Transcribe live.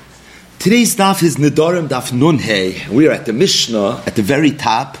Today's daf is Nedarim Daf Nun Hey. We are at the Mishnah at the very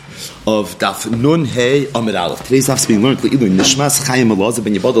top of Daf Nun Hey Amid Aleph. Today's daf is being learned Le'ilu Nishmas Chaim Elazar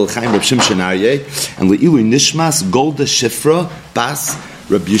ben Yibadal Chaim Reb Shimshon Aryeh and Le'ilu Nishmas Golda Shifra Bas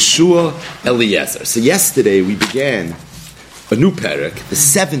Reb Yeshua Eliezer. So yesterday we began a new parak, the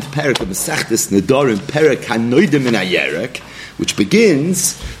seventh parak of Masechtas Nedarim, Parak Hanoidim Min HaYerek, which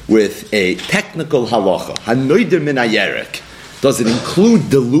begins with a technical halacha. Hanoidim Min HaYerek. Does it include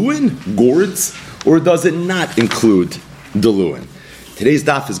diluin, gourds, or does it not include diluin? Today's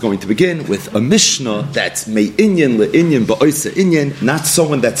daf is going to begin with a Mishnah that's me'inyan le'inyan ba'oisa inyan, not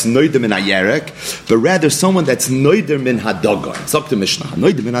someone that's noider min hayerek, but rather someone that's noider min hadagon. It's up to Mishnah.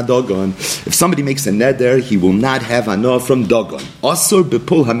 Noider min hadagon. If somebody makes a neder, he will not have hana from dagon. Asur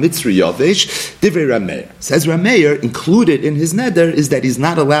bepul hamitzri yavesh divrei Rameir. Says Rameir, included in his neder is that he's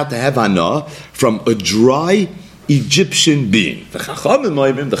not allowed to have hana from a dry Egyptian being. The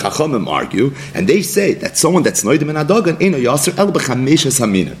Chachamim argue, and they say that someone that's noidim in adagan eno yaser el b'chameshes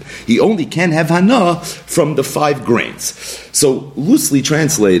haminim. He only can have hana from the 5 grains. So, loosely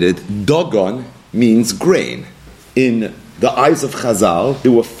translated, dagan means grain. In the eyes of Chazal,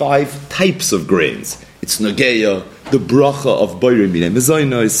 there were 5 types of grains. It's nageya, the bracha of boirim minei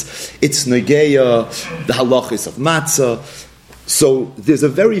mezainos. It's nageya, the halachis of matzah. So there's a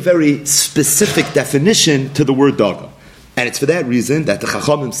very, very specific definition to the word dagon. And it's for that reason that the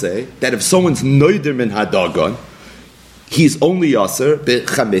Chachamim say that if someone's noider min hadagon, he's only yaser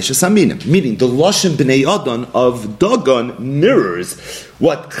b'chameshes haminim. Meaning the lashon b'nei adon of dagon mirrors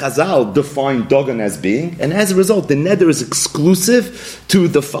what Chazal defined dagon as being, and as a result, the neder is exclusive to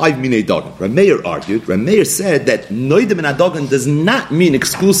the 5 minei dagon. Rameir argued, Rameir said that noider min hadagon does not mean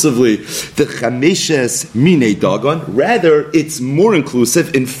exclusively the chameshes minei dagon, rather it's more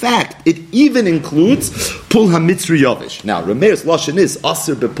inclusive. In fact, it even includes pul hamitzri yavish. Now, Rameir's lashon is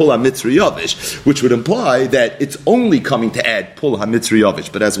aser bepul hamitzri yavish, which would imply that it's only coming to add pul hamitzri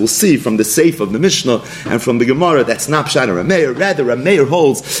yavish. But as we'll see from the seif of the Mishnah and from the Gemara, that's not pshat Rameir. Rather, Rameir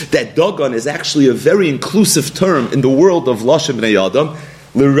holds that dagon is actually a very inclusive term in the world of lashon bnei adam.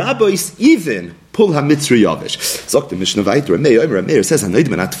 L'rabbis even pul hamitzri yavish. Zok the Mishnah Vayter Rameir says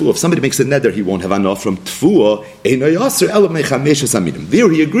hanoidim an tfuah. If somebody makes a neder, he won't have hana from tfuah. Eino yaser ela mechameshes haminim.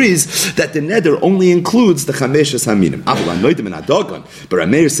 There he agrees that the neder only includes the chameshes haminim. Avol hanoidim an dagon. But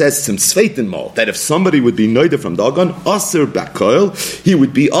Rameir says some sveitin mal that if somebody would be noider from dagon, aser bakoil, he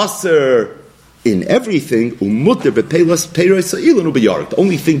would be aser in everything. Umuter bepeilas peiros sa'ilan ubeyarik. The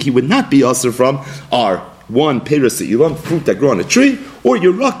only thing he would not be aser from are 1 peiros sa'ilan, fruit that grow on a tree, or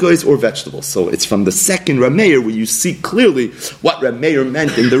yerakos, or vegetables. So it's from the second Rameir where you see clearly what Rameir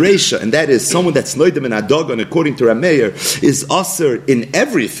meant in the Reisha, and that is someone that's noidim in adagon, according to Rameir, is aser in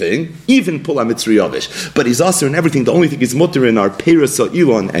everything, even pul hamitzri yavish. But he's aser in everything. The only thing he's mutter in are peiros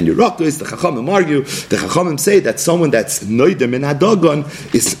sa'ilan and yerakos. The Chachamim argue, the Chachamim say that someone that's noidim in adagon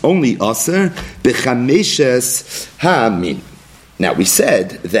is only aser b'chameshes hamin. Now we said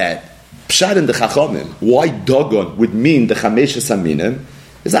that Pshat in the Chachamim, why dagon would mean the chameshes haminim,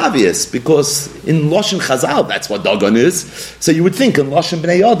 is obvious, because in Lashon Chazal, that's what dagon is. So you would think in Lashon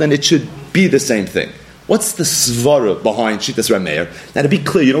Bnei Adam it should be the same thing. What's the svara behind Shitas Rameir? Now, to be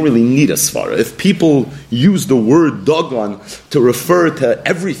clear, you don't really need a svara. If people use the word dagon to refer to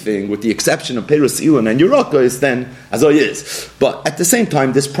everything, with the exception of Peiros Ilan and Yerakos, then azoy is. But at the same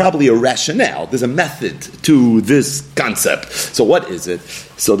time, there's probably a rationale. There's a method to this concept. So what is it?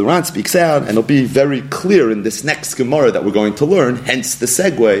 So the Ran speaks out, and it'll be very clear in this next Gemara that we're going to learn, hence the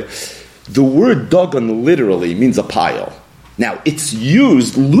segue. The word dagon literally means a pile. Now, it's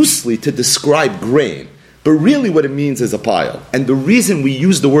used loosely to describe grain, but really what it means is a pile. And the reason we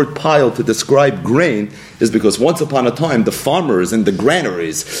use the word pile to describe grain is because once upon a time, the farmers in the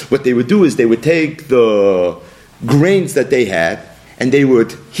granaries, what they would do is they would take the grains that they had, and they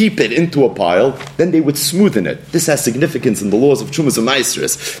would heap it into a pile, then they would smoothen it. This has significance in the laws of Trumas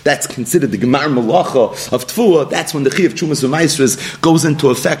U'Maisris. That's considered the Gemar Malacha of Tfuah. That's when the Chi of Trumas U'Maisris goes into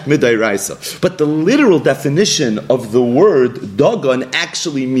effect midday Raisa. But the literal definition of the word dagon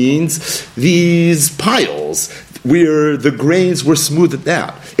actually means these piles where the grains were smoothed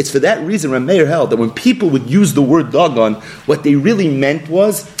out. It's for that reason Rameir held that when people would use the word dagon, what they really meant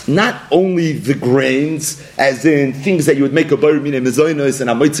was not only the grains, as in things that you would make a bar minei mezainos and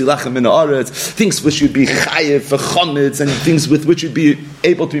a moitzi lachem min haaretz, things which you'd be chayev for chometz, and things with which you'd be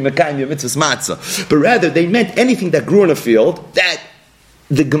able to be mekayim your mitzvahs matzah. But rather, they meant anything that grew in a field that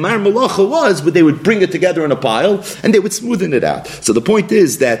the Gemar Malacha was where they would bring it together in a pile and they would smoothen it out. So the point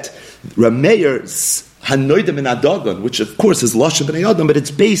is that Rameir's Hanoidim in Adagon, which of course is Lashon B'nei Adam, but it's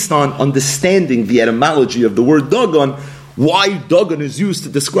based on understanding the etymology of the word Dagon, why dagon is used to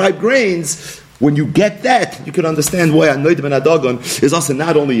describe grains, when you get that, you can understand why Anoidim and Adagon is also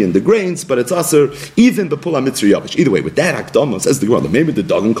not only in the grains, but it's also even Bepula Mitzri Yavish. Either way, with that Akdama, says the Gemara, maybe the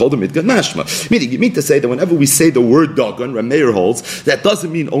Dagon called the Midgan Mashma. Meaning, you mean to say that whenever we say the word Dagon, Rameir holds, that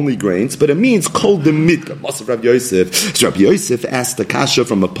doesn't mean only grains, but it means called the Midgan. Masav Rabbi Yosef. So Rabbi Yosef asked the Kasha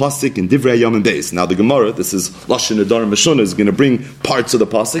from a Pasik in Divrei Yom and Beis. Now the Gemara, this is Lashon Adar Meshuna, is going to bring parts of the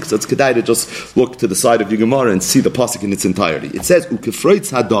Pasik, so it's kedai to just look to the side of the Gemara and see the Pasik in its entirety. It says,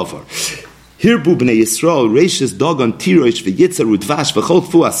 Ukefreitz Hadavar. Hirbu b'nei Yisrael, Reishis Dagon, Tirosh, v'Yitzer, Udvash, v'Chol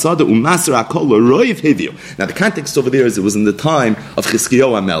Fu Asada, U'Maser Akol, Roiv Hivyu. Now the context over there is it was in the time of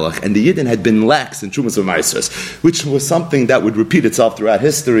Chizkiyahu HaMelech, and the Yidden had been lax in Trumas V'Maisros, which was something that would repeat itself throughout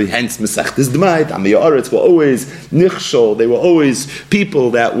history, hence Mesechtes D'Maid, Amei Haaretz were always nichshol, they were always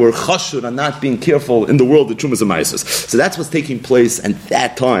people that were chashur and not being careful in the world of Trumas V'Maisros. So that's what's taking place at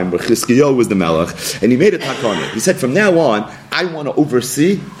that time, where Chizkiyahu was the Melech, and he made a takana. He said, from now on, I want to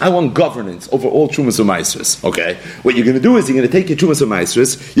oversee, I want governance over all Trumas U'Maisros. Okay? What you're going to do is you're going to take your Trumas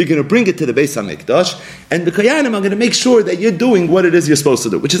U'Maisros, you're going to bring it to the Beis HaMikdash, and the Koyanim are going to make sure that you're doing what it is you're supposed to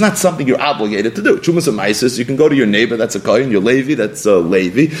do, which is not something you're obligated to do. Trumas U'Maisros, you can go to your neighbor, that's a Kohen, your Levi, that's a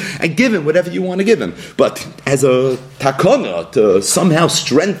Levi, and give him whatever you want to give him. But as a takana, to somehow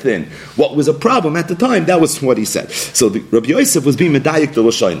strengthen what was a problem at the time, that was what he said. So Rabbi Yosef was being medayik the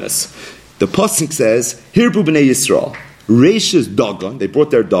Lashonos. The Pasuk says, Hirbu b'nei Yisrael, Reishis Dagon, they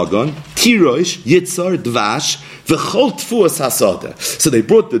brought their Dagon, Tirosh, Yitzar, Dvash, V'chol Tfuas Hasada. So they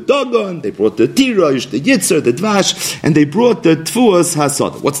brought the Dagon, they brought the Tirosh, the Yitzar, the Dvash, and they brought the Tfuas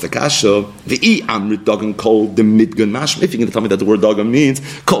Hasada. What's the kasha? V'i Amrit Dagon called the Midgan Mashma. If you're going to tell me that the word Dagon means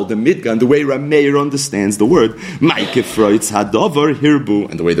called the Midgan, the way Rameir understands the word, Maike Freutz Hadavar Hirbu,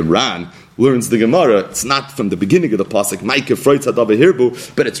 and the way the Ran learns the Gemara, it's not from the beginning of the pasuk, Maike Freutz Hadavar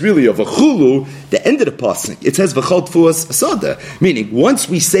Hirbu, but it's really of a chulu, the end of the pasuk. It says V'chol Tfuas Asada, meaning once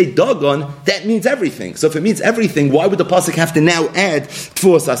we say Dagon, that means everything. So if it means everything, why would the pasuk have to now add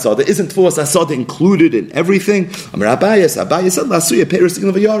Tfuas Asada? Isn't Tfuas Asada included in everything? Amar Abaye said Lasuya Peres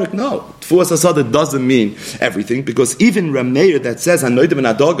Ilon V'Yarik. No, Tfuas Asada doesn't mean everything, because even Rameir that says Hanoidim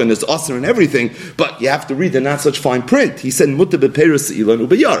and Dagon is Aser and everything, but you have to read the not such fine print. He said Mutter Beperes Ilon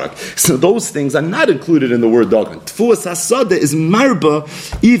U'Beyarak. So those things are not included in the word Dagon. Tfuas Hasada is marba,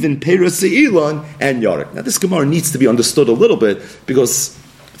 even Peres Elon and Yarik. Now this Gemara needs to be understood a little bit, because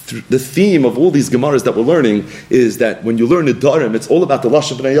the theme of all these Gemaras that we're learning is that when you learn the Darim, it's all about the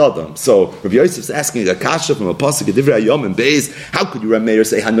Lashon B'nai Adam. So Rabbi Yosef's asking a kasha from a pasuk of Divrei Yom and Beis, how could you Rameir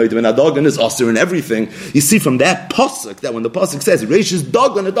say Hanoidim and Dagon is Aser and everything? You see from that pasuk that when the pasuk says Reishis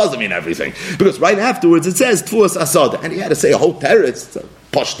Dagon, it doesn't mean everything, because right afterwards it says Tfuas Asada, and he had to say a whole teretz.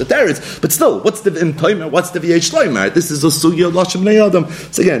 Posh the teretz, but still, what's the imtoimer? What's the v'yesh loimer? This is a sugya lashon b'nei adam.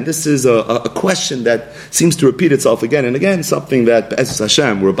 So again, this is a question that seems to repeat itself again and again. Something that Be'ezus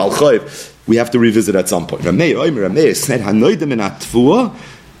Hashem, we're balchayv, we have to revisit at some point. Rameir said hanoidim in atfua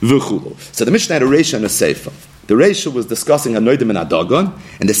v'chulu. So the Mishnah had a reisha and a seifa. The reisha was discussing hanoidim in adagon,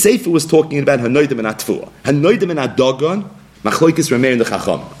 and the seifa was talking about hanoidim in atfua. Hanoidim in adagon. Machloikis Rameir and the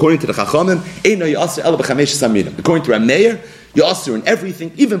Chacham. According to the Chachamim, Eino Yasser Ela B'Chamesh Saminim. According to Rameir, Yasser in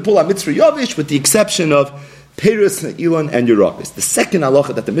everything, even Pula Mitzri Yavish, with the exception of Peres, Elon, and Yerapis. The second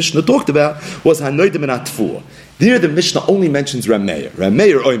halacha that the Mishnah talked about was Hanoidim and Atfuah. There the Mishnah only mentions Rameir.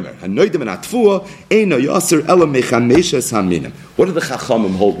 Rameir Omer. Hanoidim and Atfuah, Eino Yasser Ela B'Chamesh Saminim. What do the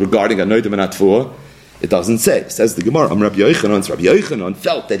Chachamim hold regarding Hanoidim and Atfuah? It doesn't say. It says the Gemara, Rabbi Yochanan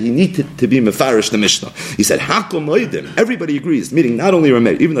felt that he needed to be mefarish the Mishnah. He said, Hakol noidim. Everybody agrees, meaning not only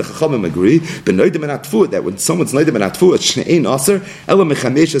Rameir, even the Chachamim agree, but noidim and atfuah, that when someone's noidim and atfuah, shne'ein aser, ela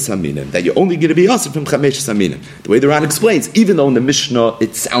mechameshes haminim, that you're only going to be aser from chameshes haminim. The way the Ran explains, even though in the Mishnah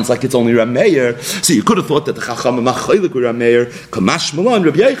it sounds like it's only Rameir, so you could have thought that the Chachamim macholik with Rameir, kamash malon,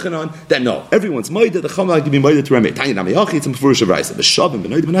 Rabbi Yochanan, that no, everyone's moida, the Chachamim are going to be moida to Rameir. Tanya namiyachi, it's a mefurish of Raisa. B'shavim,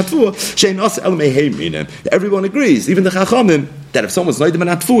 noidim and atfuah, she'ein aser, ela meheimin. Everyone agrees, even the Chachamim, that if someone's noidim and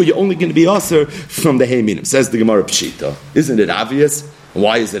atfu, you're only going to be aser from the Heiminim. Says the Gemara Pshita. Isn't it obvious?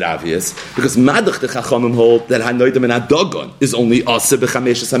 Why is it obvious? Because Madach the Chachamim hold that Hanoidim and Adagon is only aser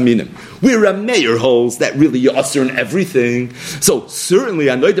b'chameshes haminim. Where Rameir holds that really you're aser in everything. So certainly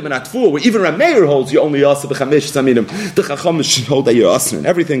Hanoidim and Atfu, where even Rameir holds you're only aser b'chameshes haminim, the Chachamim should hold that you're aser in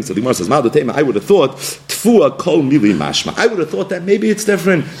everything. So the Gemara says, Ma'adotema, I would have thought Tfua kol mili mashma. I would have thought that maybe it's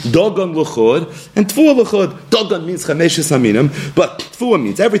different. Dagon l'chod and Tfua l'chod. Dagon means chameshes haminim, but Tfua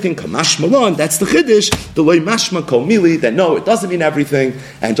means everything. Kamash malon. That's the chiddush. The loy mashma kol mili. That no, it doesn't mean everything.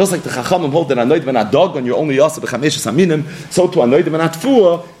 And just like the Chachamim hold that Anoidim and Adagon, you're only Yaseh b'Chameshes Haminim, so to Anoidim and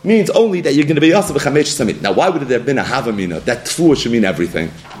Atfuah means only that you're going to be Yaseh b'Chameshes Haminim. Now, why would there have been a Havamina that Tfuah should mean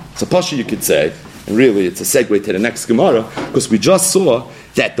everything? So Pasha, you could say, and really it's a segue to the next Gemara, because we just saw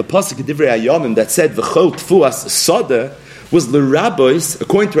that the pasuk of Divrei Hayamim that said v'chol tfuas sada was l'rabbis,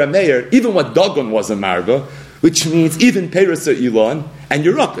 according to Rameir, even what Dagon was a marva, which means even Peres or Elon and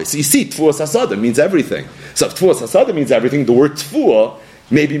Yerakos. So you see, tfuas asada means everything. So if tfuas asada means everything, the word tfuah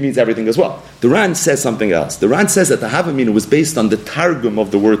maybe means everything as well. The Ran says something else. The Ran says that the Havamina was based on the Targum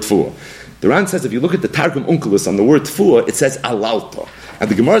of the word tfuah. The Ran says if you look at the Targum Onkelos on the word tfuah, it says alalta. And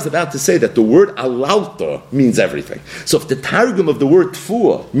the Gemara is about to say that the word alalta means everything. So if the Targum of the word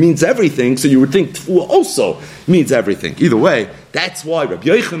tfuah means everything, so you would think tfuah also means everything. Either way, that's why Rabbi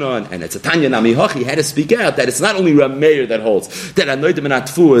Yochanan and it's a Tanya Nami Hachi had to speak out that it's not only Rav Meir that holds that anoidim and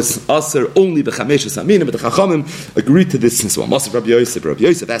atfuas aser only b'chamesh aminim, but the Chachamim agreed to this as well. Masav Rabbi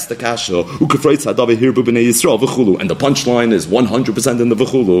Yosef asked the kasha ukafreitz hadava hirbu b'nei Yisrael v'chulu, and the punchline is 100% in the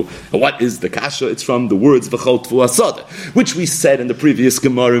v'chulu. And what is the kasha? It's from the words v'chol tfu asada, which we said in the previous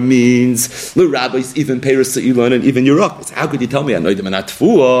Gemara means the rabbis even Peres Se'ilan and even Yerakos. How could you tell me anoidim and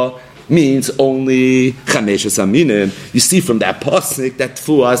atfuah means only chameshes aminim? You see from that pasuk that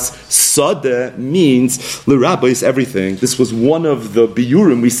tfuas sada means l'rabbis everything. This was one of the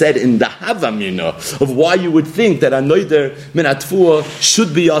biurim we said in the Havamina of why you would think that anoider min atfuah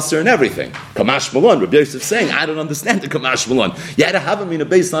should be aser and everything. Kamash Malon, Rabbi Yosef saying, I don't understand the Kamash Malon. You had a Havamina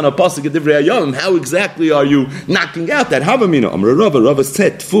based on a pasuk of Divrei Hayamim. How exactly are you knocking out that Havamina? Amar Rava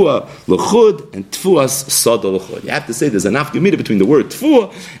said tfuah l'chud and tfuas sada l'chud. You have to say there's an afgemida between the word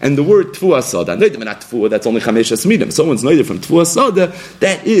tfuah and the word tfuah sada. Noidim not tfuah, that's only chamesh asmidim. Someone's noidim from tfuah sada,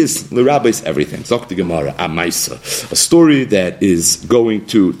 that is l'rabbis everything. Zok the Gemara Amaisa, a story that is going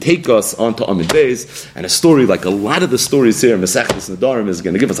to take us onto Amid Beis, and a story like a lot of the stories here in Masechtas Nedarim is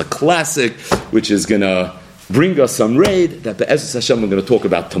going to give us a classic, which is going to bring us some raid that Be'ezus Hashem we're going to talk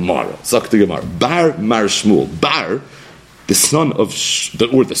about tomorrow. Zok the Gemara Bar Mar Shmuel. Bar, the son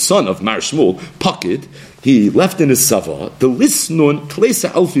of Mar Shmuel, Pakid, he left in his Sava, the Lisnun,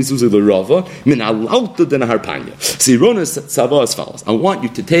 Tlesa Alfi Zuzi L'Rava, Min Alalta Den Harpanya. So he wrote his Sava as follows: I want you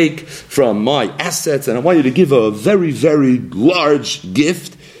to take from my assets, and I want you to give a very, very large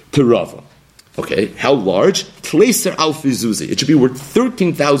gift to Rava. Okay, how large? Tleiser Alfi Zuzi. It should be worth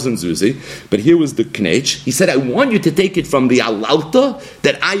 13,000 Zuzi. But here was the Knech. He said, I want you to take it from the Alalta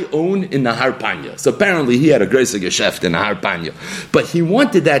that I own in the Harpanya. So apparently he had a Greisa Geschäft in the Harpanya. But he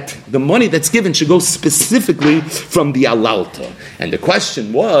wanted that the money that's given should go specifically from the Alalta. And the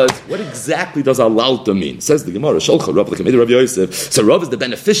question was, what exactly does Alalta mean? Says the Gemara, Sholcha Rav L'Kamid Rav Yosef. So Rav is the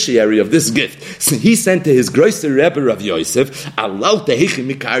beneficiary of this gift. So he sent to his Greisa Rebbe Rav Yosef, Alalta Heichim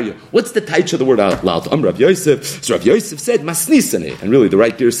Mikarya. What's the taich of the word Alalta? Rav Yosef. So Rav Yosef said Masnisane, and really the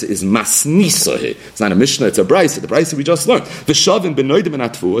right girsa is Masnisahe. It's not a Mishnah, it's a Brisa. The Brisa we just learned. V'shavim b'noidim and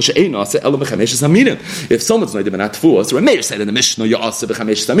atfuah she'ein asa ela b'chameshes haminim. If someone's noidim and atfuah, so Rameir said in the Mishnah ya'asa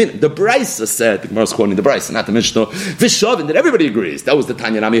b'chameshes haminim. The Brisa said, the Gemara is quoting the Brisa, not the Mishnah. V'shavim, that everybody agrees. That was the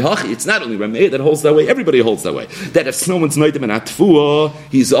Tanya Nami Hachi. It's not only Rameir that holds that way. Everybody holds that way. That if someone's noidim and atfuah,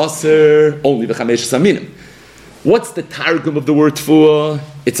 he's aser only b'chameshes haminim. What's the Targum of the word tfuah?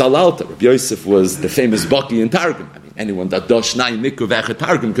 It's alalta. Rabbi Yosef was the famous Baki in Targum. I mean, anyone that does Shnai Mikku V'Echad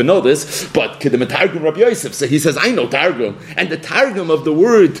Targum can know this, but Kedem Targum Rabbi Yosef. So he says, I know Targum. And the Targum of the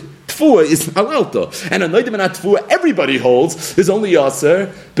word tfuah is alalta. And a noidim and tfuah everybody holds is only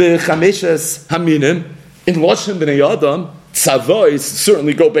yaser b'chameshes haminim in Loshem B'nei Adam. Tzavois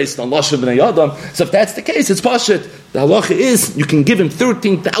certainly go based on Loshem B'nei Adam. So if that's the case, it's Pashit. The halacha is you can give him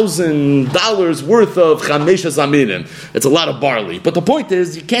 $13,000 worth of chameshes aminim. It's a lot of barley. But the point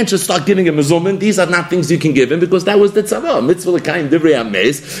is, you can't just start giving him a zuman. These are not things you can give him because that was the tzavah. Mitzvah l'kayim divrei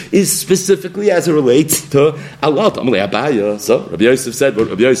hameis is specifically as it relates to alat. Amalei Abaya. So Rabbi Yosef said what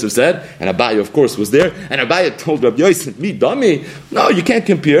Rabbi Yosef said, and Abaya of course was there. And Abaya told Rabbi Yosef, "Me dummy, no, you can't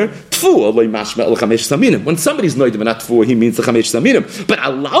compare." When somebody's noidim and not tfuah, he means the chamesh saminim. But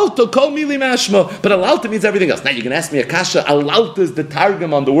alalta kol mili mashma. But alalta means everything else. Now you can ask me a kasha. Alalta is the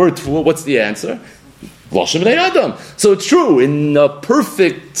targum on the word tfuah. What's the answer? Loshem b'nei Adam. So it's true in a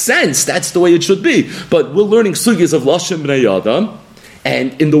perfect sense. That's the way it should be. But we're learning sugyas of Loshem b'nei Adam.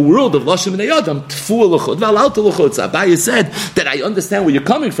 And in the world of Loshem B'nei Adam, Tfuah l'chod, v'alalta l'chod. Abaya said that I understand where you're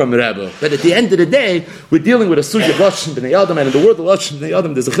coming from, Rebbe, but at the end of the day, we're dealing with a sugya of Loshem B'nei Adam, and in the world of Loshem B'nei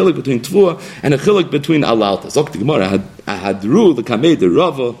Adam, there's a chiluk between Tfuah and a chiluk between alalta. Zok the Gemara, Ahadru l'kamei de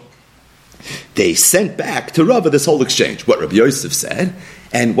Rava. They sent back to Rava this whole exchange, what Rabbi Yosef said,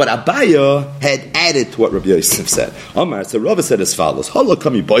 and what Abaya had added to what Rabbi Yosef said. Omar, so Rava said as follows: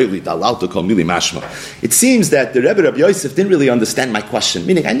 it seems that the Rebbe Rabbi Yosef didn't really understand my question,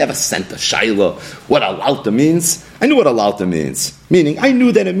 meaning I never sent a shaila what alalta means. I knew what alalta means, meaning I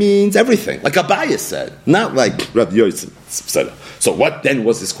knew that it means everything, like Abaya said, not like Rabbi Yosef said. So what then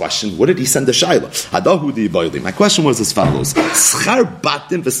was his question? What did he send the shaila? My question was as follows: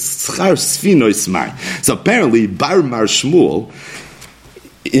 so apparently Bar Mar Shmuel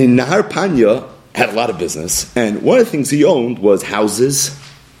in Nahar Panya had a lot of business, and one of the things he owned was houses,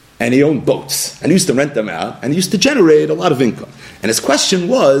 and he owned boats, and he used to rent them out, and he used to generate a lot of income. And his question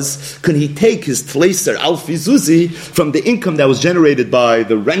was, can he take his Tleiser Alfi Zuzi from the income that was generated by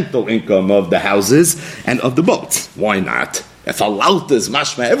the rental income of the houses and of the boats? Why not? If alalta is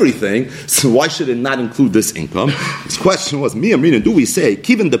mashma everything, so why should it not include this income? His question was, mi amrina, do we say,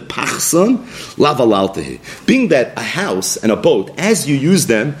 kiven the pachson lav alaltahi? Being that a house and a boat, as you use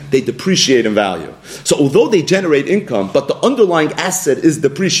them, they depreciate in value. So although they generate income, but the underlying asset is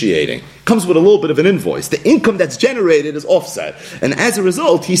depreciating, comes with a little bit of an invoice. The income that's generated is offset. And as a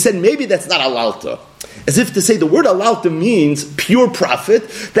result, he said, maybe that's not alalta. As if to say the word alalta means pure profit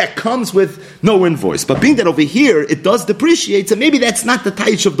that comes with no invoice. But being that over here it does depreciate, so maybe that's not the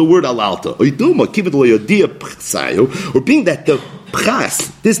taich of the word alalta. Or being that the pras,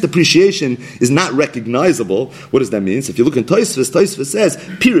 this depreciation, is not recognizable. What does that mean? So if you look in Tosfos says,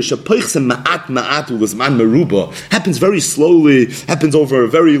 Pirish ma'at ma'at was man meruba, happens very slowly, happens over a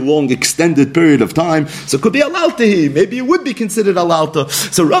very long extended period of time. So it could be alalta. Maybe it would be considered alalta.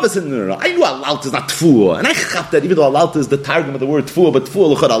 So Rava said, no. I knew alalta is not tfuah, and I chap that even though alalta is the targum of the word tfuah, but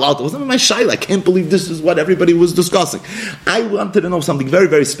tfuah l'chad alalta was not my shayla. I can't believe this is what everybody was discussing. I wanted to know something very,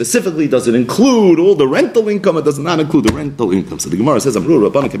 very specifically. Does it include all the rental income? It does not include the rental income. So the Gemara says, Amru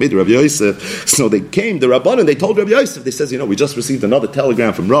Rabbanan Kabed Rabbi Yosef. So they came, the Rabbanan, they told Rabbi Yosef, they says, we just received another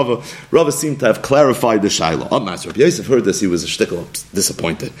telegram from Rava. Rava seemed to have clarified the Shaila. Master Rabbi Yosef heard this, he was a shtickle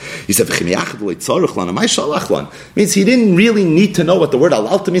disappointed. He said, means he didn't really need to know what the word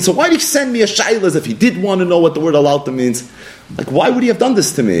alalta means. So why did he send me a Shaila as if he did want to know what the word alalta means? Like, why would he have done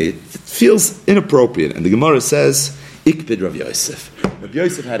this to me? It feels inappropriate. And the Gemara says, Ikbid Rabbi Yosef. Rabbi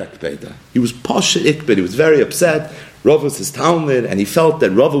Yosef had akbeda. He was pasha ikbid. He was very upset. Rava was his Talmud, and he felt that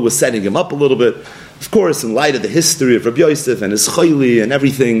Rava was setting him up a little bit. Of course, in light of the history of Rabbi Yosef and his chayli and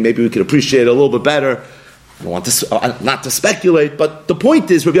everything, maybe we could appreciate it a little bit better. I don't want to, not to speculate, but the point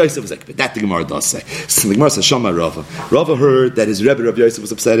is, Rabbi Yosef was like, that the Gemara does say. So the Gemara says, Shama Rava. Rava heard that his Rebbe Rabbi Yosef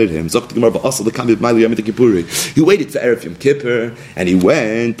was upset at him. He waited for Erev Yom Kippur, and he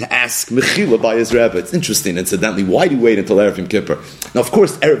went to ask Mechila by his Rebbe. It's interesting, incidentally, why did he wait until Erev Yom Kippur? Now, of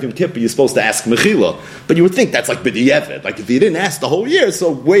course, Erev Yom Kippur, you're supposed to ask Mechila, but you would think that's like B'di'evet, like if you didn't ask the whole year, so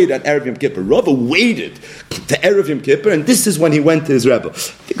wait at Erev Yom Kippur. Rava waited to Erev Yom Kippur, and this is when he went to his Rebbe. I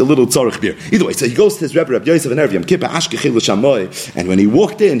think a little tzarech beer. Either way, so he goes to his Rebbe, Rabbi Yosef, and Erev Yom Kippur, and when he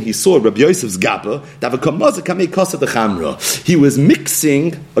walked in, he saw Rabbi Yosef's gabba. He was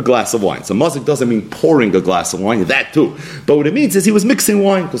mixing a glass of wine. So mazik doesn't mean pouring a glass of wine, that too. But what it means is he was mixing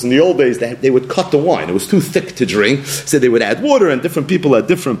wine, because in the old days they would cut the wine. It was too thick to drink, so they would add water, and different people had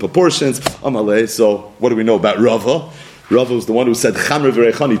different proportions. So what do we know about Rava? Rava was the one who said Chamre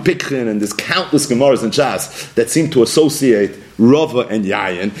v'Reichani Pikrin, and there's countless Gemaras and Shas that seem to associate Rava and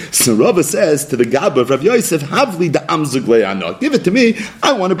Yayin. So Rava says to the Gabba of Rav Yosef, Havli da amzug le'anot. Give it to me.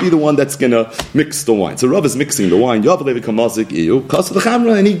 I want to be the one that's going to mix the wine. So Rava's mixing the wine.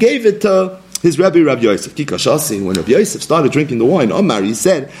 And he gave it to his Rabbi Rav Yosef. When Rav Yosef started drinking the wine, Omar, he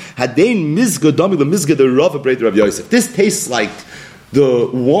said, Hadein mizga dami lemizga de Rava breid Rav Yosef. This tastes like the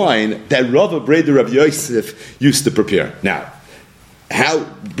wine that Rava Breder Rav Yosef used to prepare. Now, how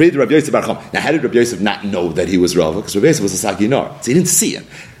did Rav Yosef not know that he was Rava? Because Rav Yosef was a Saginar, so he didn't see him.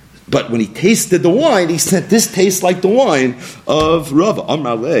 But when he tasted the wine, he said, this tastes like the wine of Rava.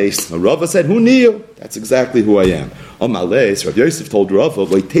 Rava said, who knew? That's exactly who I am. Rav Yosef told Rava,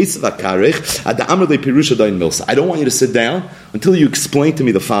 I don't want you to sit down until you explain to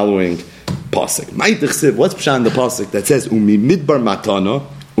me the following pasuk. What's pshat in the pasuk that says umi midbar matana,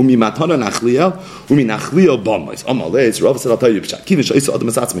 umi matana nachliel, umi nachliel b'mais? Rav said, I'll tell you pshat.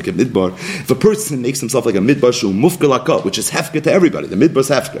 If a person makes himself like a midbar shu mufgalaka, which is hefka to everybody, the midbar's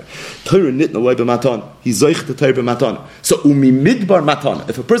hefka. Torah nitna loy b'matana. He's zoich to Torah b'matana. So umi midbar matana.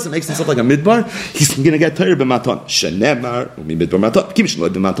 If a person makes himself like a midbar, he's going to get Torah b'matana. Shenemar umi midbar matana. Kim shloy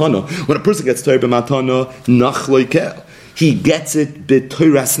b'matana. When a person gets Torah b'matana, nachloy kel. He gets it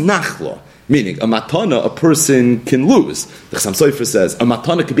b'toras nachlo. Meaning, a matana, a person can lose. The Chassam Sofer says, a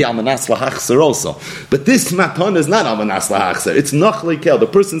matana could be almanas lahachzer also. But this matana is not almanas lahachzer. It's nachli kel. The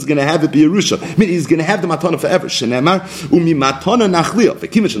person's going to have it be Yerusha. I mean, he's going to have the matana forever. Shenemar, umi matana nachliya.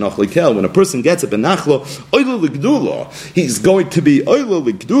 V'kimish nachli kel. When a person gets it benachlo, oilo l'gdula. He's going to be oilo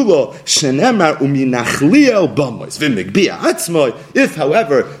l'gdula. Shenemar, umi nachliya b'mois. V'migbia atzmoi. If,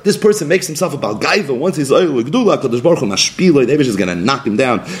 however, this person makes himself a balgaiva, once he's oilo l'gdula, Kadosh Baruch Hu mashpiloi, the Eibush is going to knock him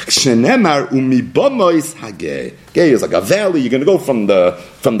down. Shenemar, umi b'mois hageh. Gay is like a valley. You're going to go from the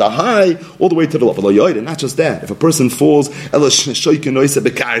high all the way to the low. And not just that. If a person falls, he can end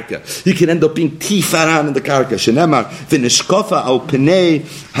up being tifaran in the karka. Shenemar v'nishkofa al penei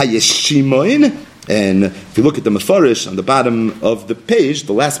hayeshimoin. And if you look at the Mefarish on the bottom of the page,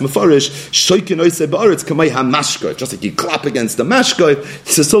 the last Mefarish, shoykin oisei ba'aretz kamei hamashkoy. Just like you clap against the mashkoy,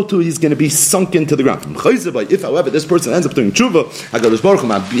 so too he's going to be sunk into the ground. If, however, this person ends up doing tshuva, HaKadosh Baruch Hu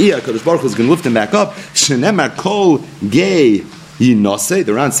ma'biyah, HaKadosh Baruch Hu is going to lift him back up. Shenemar kol gay Yinose.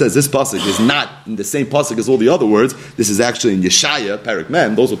 The Ran says this pasuk is not in the same pasuk as all the other words. This is actually in Yeshaya, Parak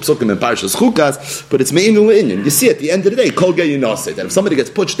Mem. Those are psukim in Parashas Chukas, but it's me'inu le'inyan. You see at the end of the day, kol gei Yinose, that if somebody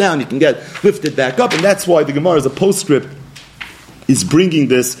gets pushed down, you can get lifted back up, and that's why the Gemara as a postscript is bringing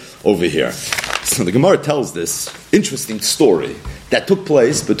this over here. So the Gemara tells this interesting story that took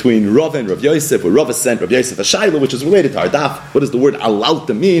place between Rav and Rav Yosef, where Rav sent Rav Yosef a shayla, which is related to our daf. What does the word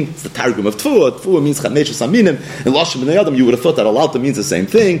alalta mean? It's the targum of tfuah. Tfuah means chameshes aminim. In Lashon B'nai Adam, you would have thought that alalta means the same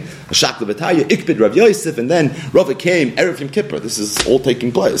thing. A shakla v'taya, ikbid Rav Yosef, and then Rav came, Erev Yom Kippur. This is all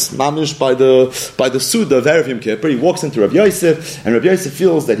taking place. Mamish by the Suda of Erev Yom Kippur. He walks into Rav Yosef, and Rav Yosef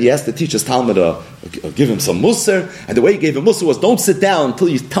feels that he has to teach his Talmud, give him some musar, and the way he gave him musar was, don't sit down until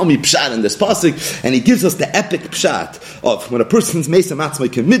you tell me pshat in this pasuk, and he gives us the epic pshat of when a person's mesa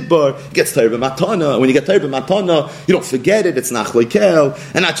matzmai can midbar, he gets tired of matana. When you get tired of matana, you don't forget it. It's nachlei kel,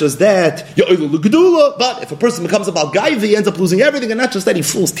 and not just that, but if a person becomes a balgaiva, he ends up losing everything, and not just that, he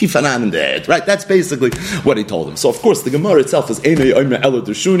fools tifanan in the head. Right? That's basically what he told him. So of course the Gemara itself is Einei Omer Ela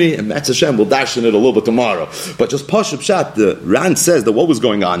Dershuni, and Metz Hashem will dash in it a little bit tomorrow. But just Pashup Pshat, the Ran says that what was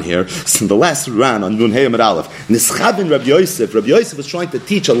going on here, so the last Ran on Nun Hey Amar Aleph, Nischavin Rabbi Yosef was trying to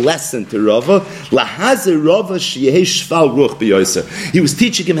teach a lesson to Rava, Lahazer Rava Sheyeh Shval Ruch B'Yosef. He was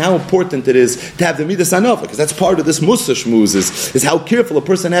teaching him how important it is to have the Midas Anava, because that's part of this Musa Shmuz, is how careful a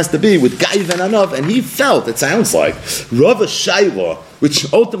person has to be with Gaiv and Anav, and he felt, it sounds like, Rava Shayla,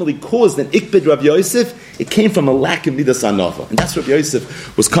 which ultimately caused an Ikbid Rav Yosef, it came from a lack of Midas Anava. And that's what Rav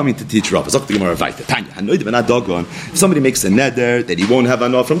Yosef was coming to teach Rav. If somebody makes a neder that he won't have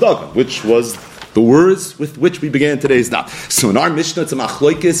Anava from Dagon, which was the words with which we began today's daf. So in our Mishnah, it's a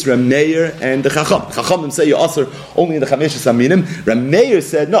Machloikis, Reb Meir, and the Chacham. Chachamim say you aser only in the Chameshes Aminim. Reb Meir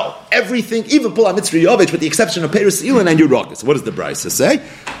said, no, everything, even Pula Mitzri Yovich, with the exception of Peres Elon and Yerogis. So what does the Brisa say?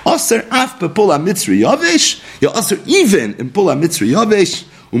 Aser af Pula Mitzri Yovich, you aser even in Pula Mitzri Yovich,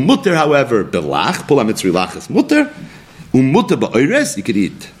 Mutter, however, belach, Pula Mitzri Lach is mutter, mutter ba'oires, you could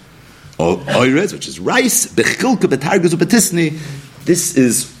eat oires, which is rice, bechilka betarguz ubetisni. This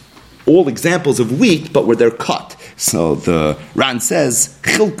is all examples of wheat, but where they're cut. So the Ran says,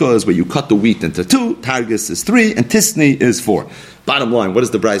 chilka is where you cut the wheat into two, targus is 3, and tisni is 4. Bottom line, what does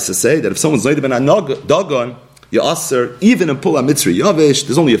the Brisa say? That if someone's later been a dogon, you aser, even in Pula Mitzri Yavish,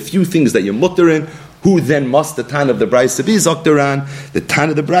 there's only a few things that you're mutter in. Who then must the Tan of the Brisa be? Zoktaran. The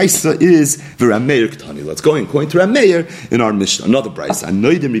Tan of the Brisa is V'Rameir Ktani. Let's go and point to Rameir in our Mishnah. Another Brisa.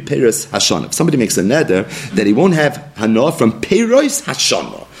 Anoidim Riperes Hashana. If somebody makes a neder that he won't have Hana from Peiros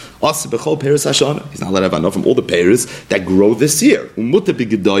Hashana. He's not allowed to have anah from all the peiros that grow this year.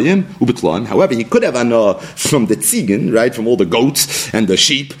 However, he could have anah from the tzigen, right, from all the goats and the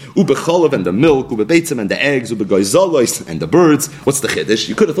sheep, ubecholav and the milk, ubebeitzim and the eggs, ubegoizolos and the birds. What's the chiddush?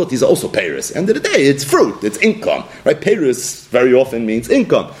 You could have thought these are also peiros. End of the day, it's fruit, it's income, right? Peiros very often means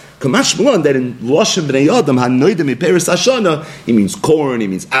income. Kamash Mulan, that in Lashon B'nai Adam, Hanoidim Peres Hashana, he means corn, he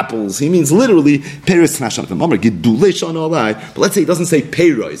means apples, he means literally Peres Hashana. But let's say he doesn't say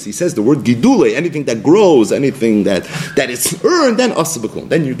Peros, he says the word Gidule, anything that grows, anything that is earned, then Asabakun.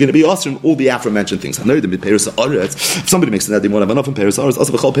 Then you're going to be answering all the aforementioned things. Hanoidim Peres Haaretz. If somebody makes that they won't have enough from Peres Haaretz,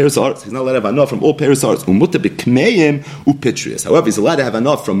 Asabachol Peres Haaretz. He's not allowed to have enough from all Peres Haaretz. Umutta B'Kmeim Upitrius. However, he's allowed to have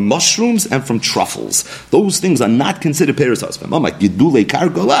enough from mushrooms and from truffles. Those things are not considered Peres Haaretz. Gidule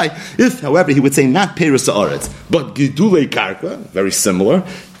Kargolai. If, however, he would say not Peres Haaretz, but Gidulei Karka, very similar,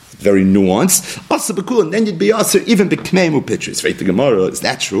 very nuanced, and then you'd be also even B'Kmeim U'Pitrios. Right, the Gemara, is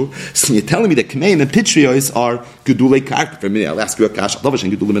that true? So you're telling me that Kmeim and Pitrios are Gidulei Karka. For me, I'll ask you a kash.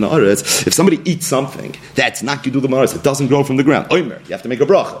 If somebody eats something that's not Gidulei Haaretz, it doesn't grow from the ground, Omer, you have to make a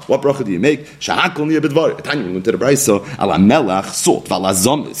bracha. What bracha do you make? Shahakol Niyah B'Dvar. Tanya, we went to the Brisa, Ala Melach, salt, Vala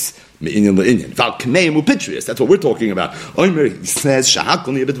Zomis. Me'inyan le'inyan. Val k'meim u'pitrius. That's what we're talking about. Omer, he says,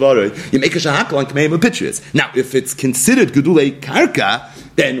 shahakol niyabedvaroi. You make a shahakol on k'meim u'pitrius. Now, if it's considered gedulei karka,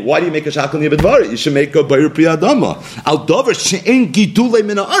 then why do you make a shahakol niyabedvaroi? You should make a bayur pri adama. Al dover she'en gedulei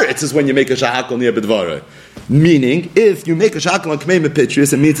min ha'aretz is when you make a shahakol niyabedvaroi. Meaning, if you make a shahakol on k'meim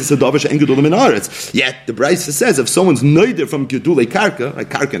u'pitrius, it means it's a dover she'en gedulei min ha'aretz. Yet, the Brisa says, if someone's noider from gedulei karka, like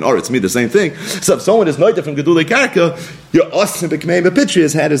karka and aretz mean the same thing, so if someone is noider from gedulei karka, you're osem b'k'meim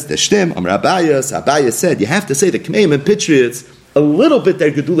u'pitrius, how does the shtim? Amar Abayas said, you have to say the k'meim u'pitrius, a little bit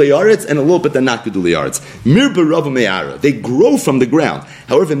they're gedulei aretz and a little bit they're not gedulei aretz. Mir b'rava me'ara. They grow from the ground.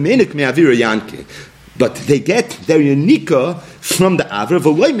 However, menik me'avira yanke. But they get their unika from the avra,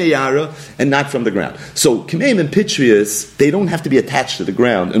 v'loy me'ara, and not from the ground. So, k'meim and pitrius, they don't have to be attached to the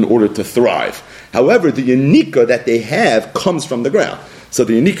ground in order to thrive. However, the unika that they have comes from the ground. So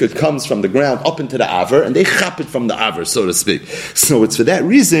the unika comes from the ground up into the aver, and they chop it from the aver, so to speak. So it's for that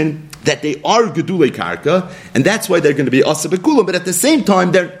reason that they are gedulei karka, and that's why they're going to be asa bekulam. But at the same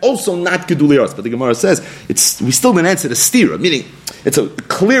time, they're also not gedulei aretz. But the Gemara says we still didn't answer the stira, meaning it's a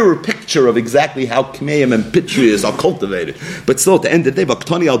clearer picture of exactly how kmeim and pitrius are cultivated. But still, at the end of the day,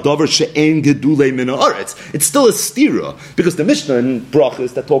 v'ktani al davar she'en gedulei min ha'aretz. It's still a stira because the Mishnah in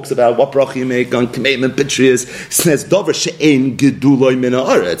brachas that talks about what bracha you make on kmeim and pitrius says davar she'en gedulei min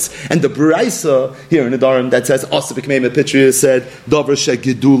ha'aretz, and the Brisa here in the Darim that says asa b'kmeim and pitrius said davar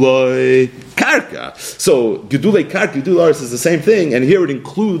she'gedulei karka. So gedulei karka, gedulei aretz is the same thing, and here it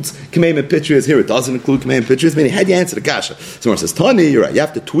includes kmeim and pitrius. Here it doesn't include kmeim and pitrius. Meaning, how do you answer the kasha? So it says Tani, you're right. You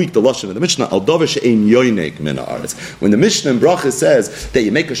have to tweak the lashon of the Mishnah. Al davar she'ein yoinek min ha'aretz. When the Mishnah in Bracha says that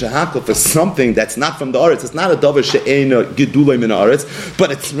you make a shahakol for something that's not from the aretz, it's not a davar she'ein gedulei min ha'aretz, but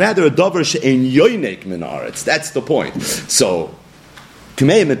it's rather a davar she'ein yoinek min ha'aretz. That's the point. So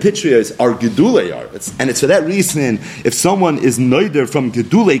k'meim and pitrius are gedulei aretz, and it's for that reason if someone is noider from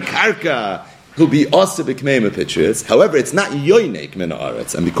gedulei karka, he'll be also b'k'meim and pitrius. However, it's not yoinek min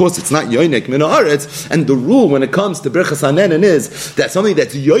ha'aretz, and because it's not yoinek min ha'aretz, and the rule when it comes to birchas hanenin is that something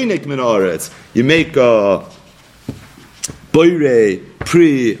that's yoinek min ha'aretz, you make a boire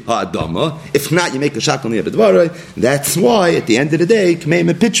pri ha'adama. If not, you make a shakal niyabedvaroi. That's why, at the end of the day, k'meim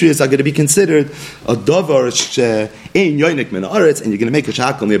and pitrius are going to be considered a davar she'ein yoinek min ha'aretz, and you're going to make a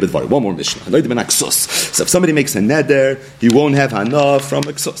shakal niyabedvaroi. One more Mishnah. Hanoidim min aksos. So if somebody makes a neder, he won't have hana from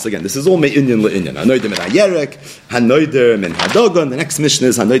aksos. Again, this is all me'inyan le'inyan. Hanoidim min hayerek, hanoidim min hadogon. The next Mishnah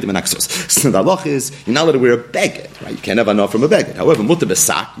is hanoidim min aksos. So the halach is, you're not allowed to wear a beged, right? You can't have hana from a beged. However, mutar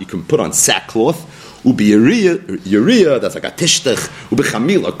b'sak, you can put on sackcloth. Ubi urea, that's like a tishtach, ubi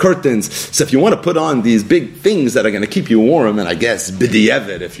chamila, curtains. So if you want to put on these big things that are going to keep you warm, and I guess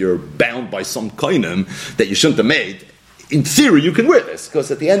b'di'evet, if you're bound by some kainim that you shouldn't have made, in theory you can wear this,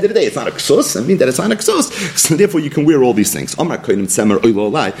 because at the end of the day it's not a ksus, I mean that it's not a ksus, so therefore you can wear all these things. Amar kainim tzemer oilo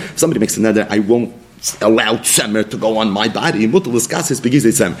olai. If somebody makes a neder, I won't allow tzemer to go on my body. What it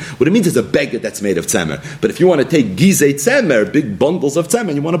means is a beged that's made of tzemer. But if you want to take gizei tzemer, big bundles of tzemer,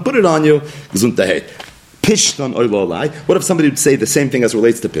 and you want to put it on you, Pishtan oilolai. What if somebody would say the same thing as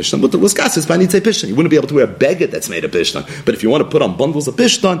relates to Pishtan? But the Wiskas by need say Pishtan. You wouldn't be able to wear a beged that's made of Pishtan. But if you want to put on bundles of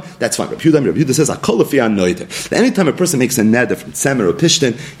Pishtan, that's fine. Rabbi Yehuda says, anytime a person makes a neder from Tzemer or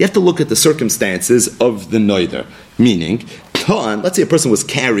Pishtan, you have to look at the circumstances of the neder. Meaning, let's say a person was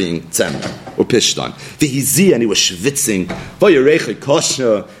carrying Tzemer or Pishtan. V'hizi, and he was schwitzing. V'yerechei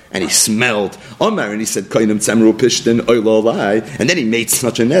kosher, and he smelled. Omar, and he said, Kainam Tzemer Pishtan oilolai, and then he made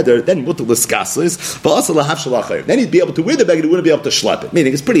such a neder, then mutal l'skaslis, then he'd be able to wear the beged, he wouldn't be able to schlep it.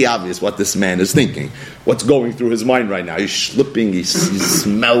 Meaning, it's pretty obvious what this man is thinking. What's going through his mind right now. He's schlipping, he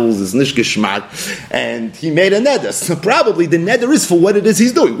smells, his nishgeshmat, and he made a neder. So probably the neder is for what it is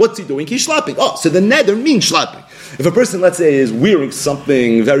he's doing. What's he doing? He's schlepping. Oh, so the neder means schlepping. If a person, let's say, is wearing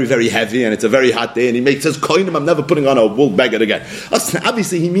something very, very says, and it's a very hot day, and he says, Koinim, I'm never putting on a wool beged again.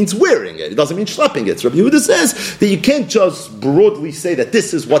 Obviously, he means wearing it. It doesn't mean schlepping it. So Rabbi Yehuda says that you can't just broadly say that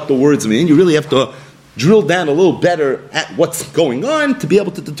this is what the words mean. You really have to drill down a little better at what's going on to be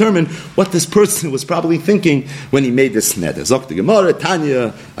able to determine what this person was probably thinking when he made this neder. Zok the Gemara,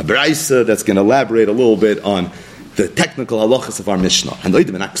 Tanya, a Brisa that's going to elaborate a little bit on the technical halachas of our Mishnah.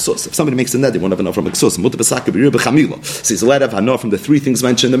 If somebody makes a neder, they won't have enough from Aksos. So he's allowed to have enough from the three things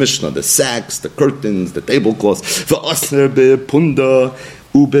mentioned in the Mishnah: the sacks, the curtains, the tablecloths.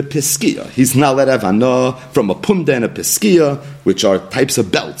 He's not allowed to have hana from a punda and a peskia, which are types of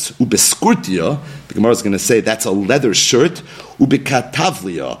belts. Ubeskurtia, the Gemara is going to say that's a leather shirt.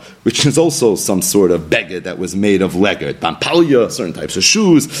 Ubekatavlia, which is also some sort of beged that was made of leather. Pampalia, certain types of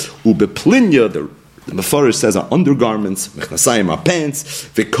shoes. Ubeplinya, the Mefarish says are undergarments. Mechnasayim are pants.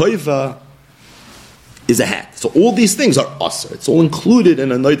 V'koiva is a hat. So all these things are usher. It's all included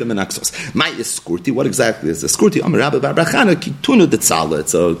in a noidem and aksos. My is skurti. What exactly is a skurti? Amar Rabbi Bar Brachana kituna detzala.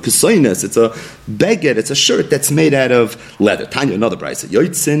 It's a kesoinus. It's a beged. It's a shirt that's made out of leather. Tanya, another brisa.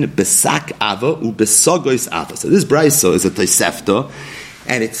 Yoitzin besak ava u besogois ava. So this brisa is a tosefta,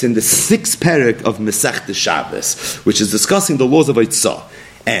 and it's in the 6th parak of Masechta Shabbos, which is discussing the laws of Eitzah.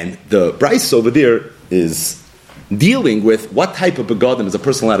 And the brisa over there is dealing with what type of begadim is a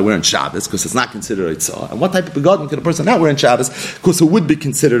person allowed to wear on Shabbos, because it's not considered Eitzah, and what type of begadim can a person not wear on Shabbos, because it would be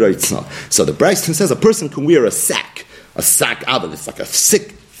considered Eitzah. So the brisa says a person can wear a sack ava, it's like a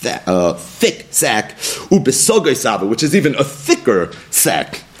thick sack, ubesogay sava, which is even a thicker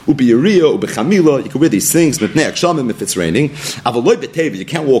sack. Ubiyariya, ubechamila, you can wear these things, mipnei akshamim, if it's raining. Avaloi betevi, you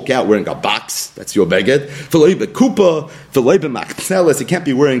can't walk out wearing a box, that's your beged. V'loi bekupa, v'loi b'machzeles, you can't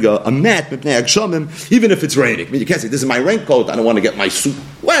be wearing a mat, mipnei akshamim, even if it's raining. I mean, you can't say, this is my raincoat, I don't want to get my suit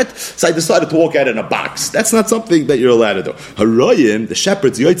wet, so I decided to walk out in a box. That's not something that you're allowed to do. Haroyim, the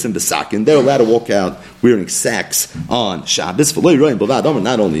shepherds, yoitzim b'sakin, they're allowed to walk out wearing sacks on Shabbos. V'loi royim b'vad,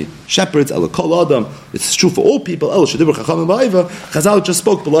 not only shepherds, elokol adam, it's true for all people. El shedibur chachamim b'ayva, Chazal just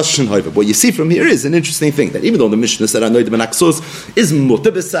spoke what you see from here is an interesting thing, that even though the Mishnah said Anoidim and Aksos is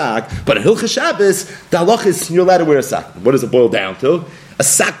mutter b'sak, but in Hilchos Shabbos, the halach is you're allowed to wear a sack. What does it boil down to? A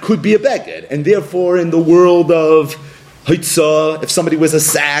sack could be a beged, and therefore in the world of Hitzah, if somebody wears a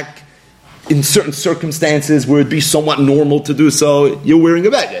sack, in certain circumstances where it'd be somewhat normal to do so, you're wearing a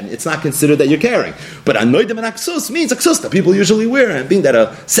beged. It's not considered that you're carrying. But Anoidim and Aksos means Aksos that people usually wear, and being that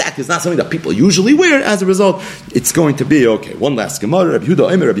a sack is not something that people usually wear, as a result, it's going to be okay. One last Gemara, Rabbi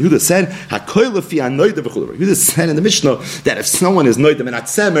Yehuda said, HaKoy lefi Anoidim v'chulu. Rabbi Yehuda said in the Mishnah that if someone is Noidim and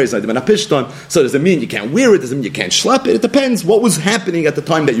Atzemer, is Noidim and Apishton, so does it mean you can't wear it, does it mean you can't schlep it? It depends what was happening at the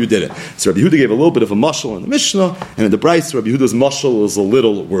time that you did it. So Rabbi Yehuda gave a little bit of a mashal in the Mishnah, and in the Bryce, Rabbi Yehuda's mashal is a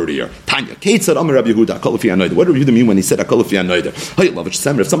little wordier. Tanya, Kate said, Amar Rabbi Yehuda, Akol lefi Anoidim. What did Rabbi Yehuda mean when he said Akol lefi Anoidim?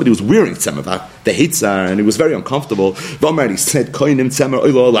 If somebody was wearing tzemer, the hitzar, and it was very uncomfortable, he said, Koinim tzemer,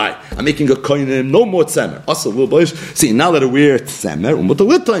 oilo alai. I'm making a koinim, no more tzemer. Also, see, you're not allowed to wear tzemer,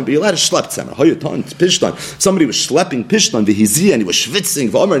 but you're allowed to schlep tzemer. Hoyoton, pishton. Somebody was schlepping pishton, v'hizi, and he was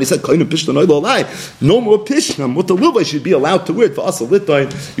schwitzing, and he said, Koinim pishton, oilo alai. No more pishton. What the Lubay should be allowed to wear it. For us,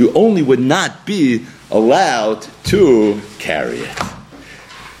 you only would not be allowed to carry it.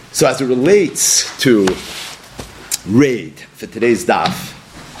 So as it relates to raid for today's daf,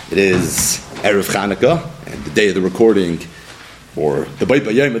 it is Erev Chanukah, and the day of the recording, or the Beit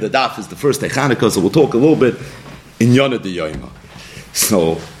B'Yom of the daf is the first day Chanukah, so we'll talk a little bit in Yonah de Yoma.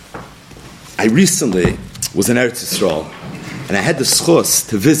 So, I recently was in Eretz Yisrael, and I had the schus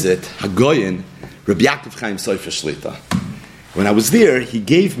to visit Hagoyin, Rabbi Yaakov Chaim Sofer Shlita. When I was there, he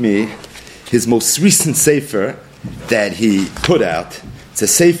gave me his most recent sefer that he put out. It's a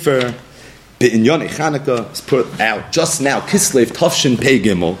sefer B'inyonei Chanukah. It's put out just now, Kislev Tafshin Pei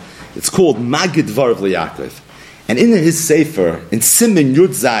Gimel. It's called Magid Dvarav L'Yaakov. And in his sefer, in Siman Yud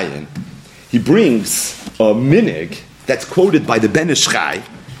Zayin, he brings a minig that's quoted by the Ben Ish Chai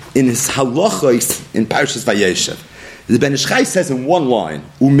in his halachos in Parshas Vayeshev. The Ben Ish Chai says in one line,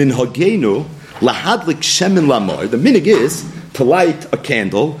 Umin hagenu lahadlik shemin lamor. The minig is to light a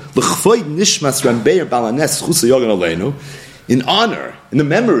candle, l'chvoid nishmas Rambeir Balanes chusa yogan aleinu, in honor, in the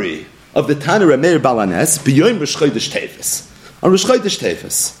memory of the Tana Rambeir Balanes, b'yoyim Rosh Chodesh Teves. On Rosh Chodesh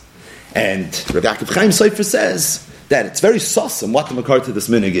Teves. And Rabbi Yaakov Chaim Sofer says that it's very sus on what the makar to this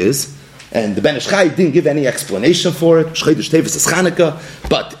minig is. And the Ben Ish Chai didn't give any explanation for it. Rosh Chodesh Teves is Chanukah.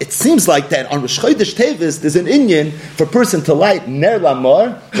 But it seems like that on Rosh Chodesh Teves there's an inyan for a person to light Ner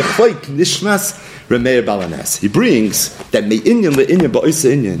Lamor, L'chvoid Nishmas Rameir Balanes. He brings that Mei Inyan LeInyan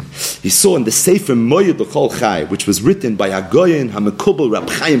Ba'oisa Inyan. He saw in the Sefer Moyed L'Chol Chai, which was written by Hagoyin HaMekubal Rab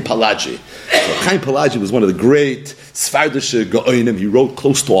Chaim Palaji. So Chaim Palaji was one of the great Sfardish Go'inim. He wrote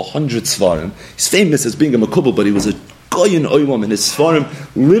close to 100 Svarim. He's famous as being a Mekubal, but he was a Goyin Oilam, and his Svarim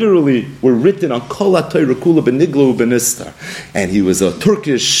literally were written on Kol HaTorah Kula Beniglu Benistar. And he was a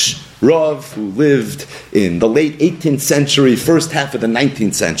Turkish Rav who lived in the late 18th century, first half of the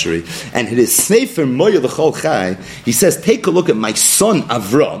 19th century. And in his Sefer Moyed L'Chol Chai, he says, take a look at my son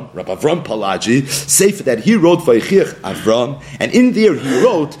Avram, Rabbi Avram Palaji, Sefer that he wrote Vayichiach Avram, and in there he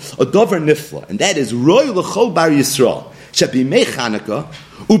wrote a Dover Nifla, and that is Roy L'Chol Bar Yisrael, Shebimei Chanukah,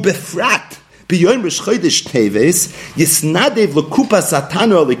 Ubefrat, B'yoyim Rosh Chodesh Teves, Yisnadev L'Kupa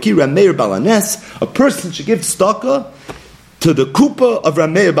Satanu Aleki Rameir Balanes, a person should give tzedakah to the kupa of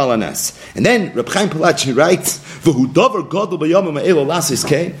Rameir Balanes. And then Reb Chaim Palachi writes, V'hu davar gadol b'yomim ha'elu lasis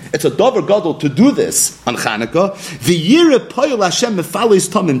kein. It's a davar gadol to do this on Chanukah. V'yireh poyel Hashem mefalis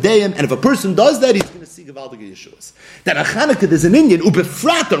tamim deim. And if a person does that, he's going to see see Gavaldige Yeshuas. That on Chanukah there's an Indian,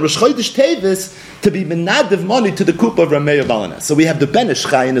 ubefrat on Rosh Chodesh Tevis, to be menadiv money to the kupa of Rameya Balanes. So we have the Ben Ish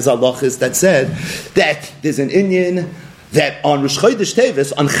Chai in his halachas that said that there's an Indian that on Rosh Chodesh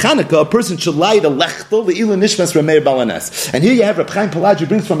Tevis, on Chanukah, a person should light a lechtel, the Ilu Nishmas Rameir Balanes. And here you have Reb Chaim Palaji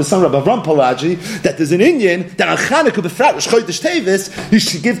brings from his son Reb Avram Palaji that there's an Indian that on Chanukah, befrat Rosh Chodesh Tevis, you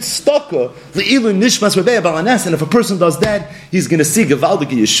should give tzedakah, the Ilu Nishmas Rameir Balanes. And if a person does that, he's going to see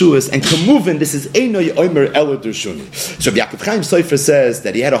Gavaldige Yeshuas. And Kamuvin, this is Einoi Omer Ela Dershuni. So Yaakov Chaim Sefer says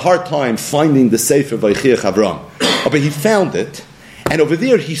that he had a hard time finding the Sefer Vaychiach Avram. But he found it, and over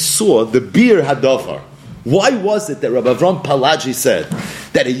there he saw the Bir Hadavar. Why was it that Rabbi Avram Palaji said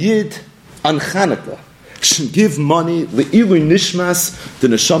that a Yid on Chanukah should give money le'ilu nishmas to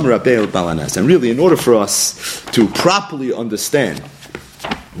Neshama Rabbeinu Balanes? And really, in order for us to properly understand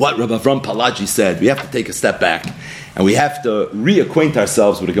what Rabbi Avram Palaji said, we have to take a step back and we have to reacquaint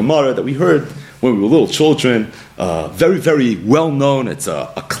ourselves with a Gemara that we heard when we were little children. Very, very well known. It's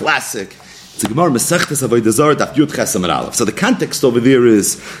a classic. It's a Gemara Masechtas Avodah Zarah Daf Yud Ches Amud Aleph. So the context over there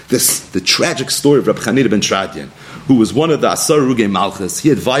is the tragic story of Reb Chanina ben Tradian, who was one of the Asar Rugei Malchus. He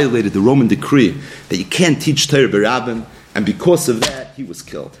had violated the Roman decree that you can't teach Torah b'Rabbim, and because of that, he was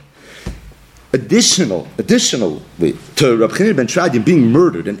killed. Additionally, to Reb Chanina ben Tradian being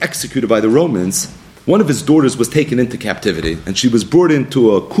murdered and executed by the Romans, one of his daughters was taken into captivity, and she was brought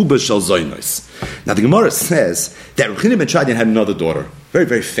into a kuba shel zoynos. Now the Gemara says that Reb Chanina ben Tradian had another daughter, very,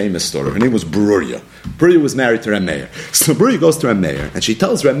 very famous daughter. Her name was Beruria. Beruria was married to Reb Meir. So Beruria goes to Reb Meir, and she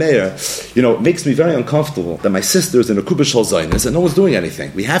tells Reb Meir, it makes me very uncomfortable that my sister's in a kuba shel zoynos and no one's doing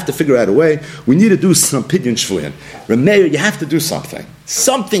anything. We have to figure out a way. We need to do some pidyon shvuyin. Reb Meir, you have to do something.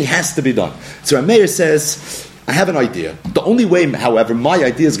 Something has to be done. So Reb Meir says, I have an idea. The only way, however, my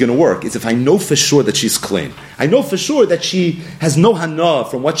idea is going to work is if I know for sure that she's clean. I know for sure that she has no hana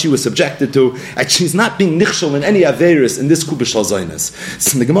from what she was subjected to, and she's not being nichshel in any averis in this kuba shel zoynos.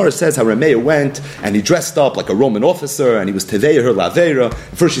 So the Gemara says how Rameya went, and he dressed up like a Roman officer, and he was teveya her lavera.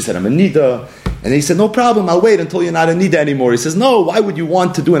 First she said, I'm a nida. And he said, no problem, I'll wait until you're not a nida anymore. He says, no, why would you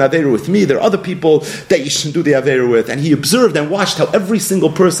want to do an avera with me? There are other people that you shouldn't do the avera with. And he observed and watched how every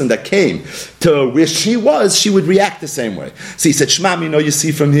single person that came to where she was, she would react the same way. So he said, Shmam, you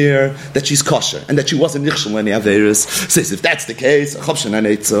see from here that she's kosher, and that she wasn't nichshel any averas. So he says, if that's the case,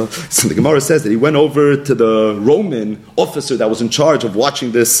 so the Gemara says that he went over to the Roman officer that was in charge of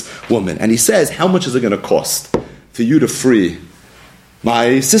watching this woman. And he says, how much is it going to cost for you to free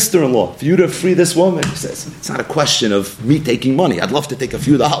my sister-in-law, for you to free this woman? He says, it's not a question of me taking money. I'd love to take a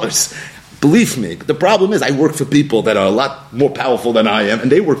few dollars. Believe me, the problem is I work for people that are a lot more powerful than I am,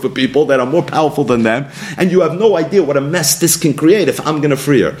 and they work for people that are more powerful than them, and you have no idea what a mess this can create if I'm going to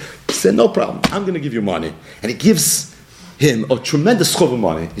free her. He said, no problem, I'm going to give you money. And he gives him a tremendous chov of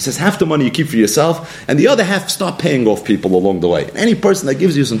money. He says, half the money you keep for yourself, and the other half start paying off people along the way. And any person that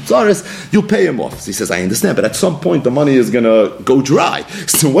gives you some tzaras, you'll pay him off. So he says, I understand, but at some point the money is going to go dry.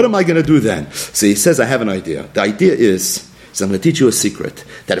 So what am I going to do then? So he says, I have an idea. The idea is, so I'm going to teach you a secret,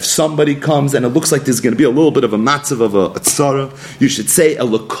 that if somebody comes and it looks like there's going to be a little bit of a matzav of a tzara, you should say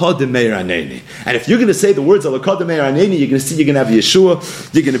Elokah Meir Aneni. And if you're going to say the words Elokah Meir Aneni, you're going to see you're going to have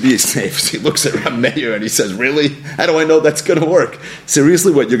Yeshua, you're going to be safe. So he looks at Reb Meir and he says, really? How do I know that's going to work?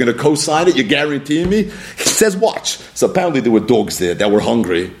 Seriously, what, you're going to co-sign it? You're guaranteeing me? He says, watch. So apparently there were dogs there that were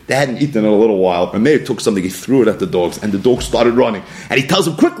hungry. They hadn't eaten in a little while. Reb Meir took something, he threw it at the dogs, and the dogs started running. And he tells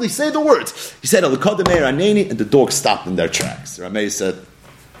them, quickly, say the words. He said Elokah Meir Aneni, and the dogs stopped in their tracks. Rameh said,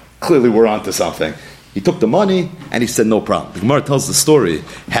 clearly we're onto something. He took the money and he said, no problem. The Gemara tells the story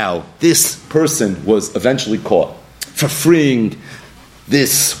how this person was eventually caught for freeing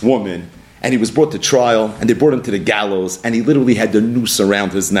this woman, and he was brought to trial, and they brought him to the gallows, and he literally had the noose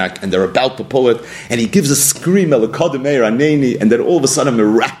around his neck, and they're about to pull it, and he gives a scream, Elokah Meir Aneni, and then all of a sudden,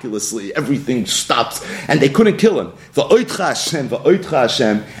 miraculously, everything stops, and they couldn't kill him. V'oitcha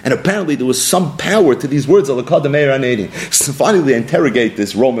Hashem, and apparently there was some power to these words, Elokah Meir Aneni. So finally they interrogate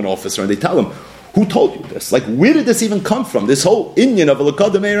this Roman officer, and they tell him, who told you this? Like, where did this even come from? This whole Inyan of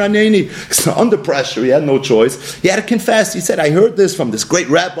Elokah Meir Aneni. So under pressure, he had no choice. He had to confess. He said, I heard this from this great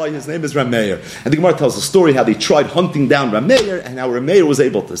rabbi. His name is Reb Meir. And the Gemara tells the story how they tried hunting down Reb Meir, and how Reb Meir was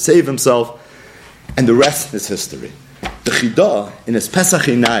able to save himself. And the rest is history. The Chidah, in his Pesach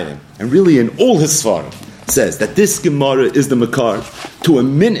Einayim, and really in all his Svarim, says that this Gemara is the makar to a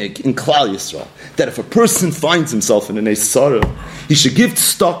minig in Klal Yisrael, that if a person finds himself in an Eisara, he should give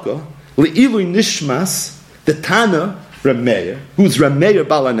tzedakah Le'ilui Nishmas, the Tana Reb Meir, who's Reb Meir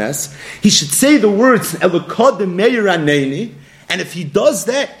Balanes, he should say the words Elokah Meir Aneni, and if he does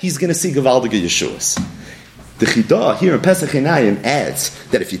that, he's going to see Gavaldige Yeshuas. The Chidah here in Pesach Einayim adds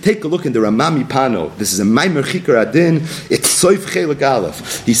that if you take a look in the Ramami Pano, this is a Maimer Chikar Adin, it's Soif Chelik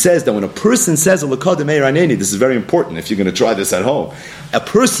Aleph. He says that when a person says a Lakad Meir Aneni, this is very important if you're going to try this at home, a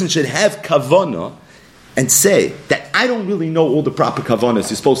person should have Kavanah and say that I don't really know all the proper Kavanas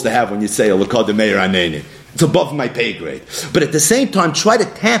you're supposed to have when you say a Lakad Meir Aneni. It's above my pay grade. But at the same time, try to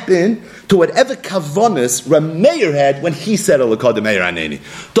tap in to whatever kavanas Rameir had when he said Alakad Meir Aneni.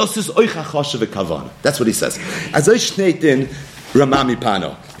 Das is oicha chashav kavana. That's what he says. As I shneit in Ramami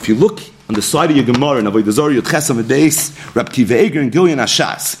Pano. If you look on the side of your Gemara in Avodah Zarah Yud Chesam V'Beis, Rab Kiva Eger and Gilyon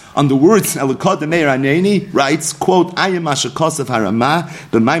Ashas, on the words Alakad Meir Aneni, writes, quote, Ayim Ashakasav Harama,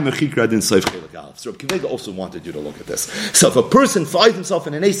 B'may Mechikra Din Soif Chelak. So Reb Kiva also wanted you to look at this. So if a person finds himself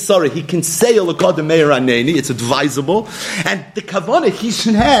in an Eisara, he can say Alakad Meir Aneni, it's advisable, and the kavanah he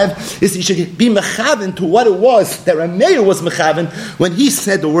should have is he should be mechaven to what it was that Rameir was mechaven when he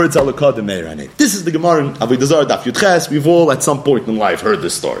said the words Alakad Meir Aneni. This is the Gemara in Avodah Zarah Daf Yud Ches. We've all at some point in life heard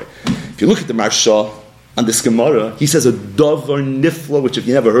this story. If you look at the Marsha on this Gemara, he says a davar nifla, which if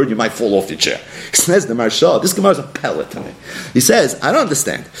you never heard, you might fall off your chair. He says the Marsha, this Gemara is a pellet to me. He says, I don't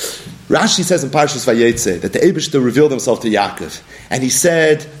understand. Rashi says in Parshas Vayetze that the Eibishter revealed himself to Yaakov, and he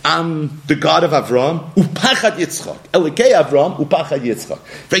said, I'm the God of Avram, upachad Yitzchak. Elikei Avram, upachad Yitzchak.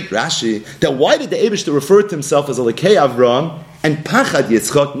 Right, Rashi, that why did the Eibishter refer to himself as Elikei Avram and Pachad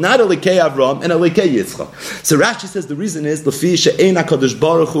Yitzchak, not Elikei Avram and Elikei Yitzchak? So Rashi says the reason is Lefi she'ein HaKadosh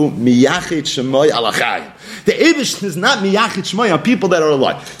Baruch Hu miyachid shemoy alachayim. The Eibush is not miyachid shemoy on people that are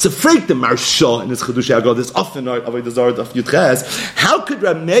alive. So freak the Marsha in this Chedushei Agad, this often Avodah Zarah Daf Yud Ches. How could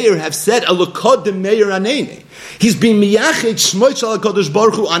Rab Meir have said Alakad Meir Aneni? He's being miyachid shemoy shel HaKadosh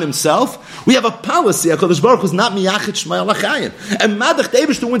Baruch Hu on himself. We have a policy. HaKadosh Baruch Hu is not miyachid shemoy alachayim. And Madach the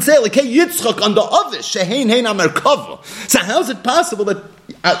Eibush would say Elikei Yitzchak on the Avish shehein hein amerkava. So how's it possible that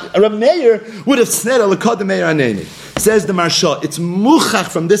Rab Meir would have said Alakad Meir Aneni? Says the Marsha, it's muchach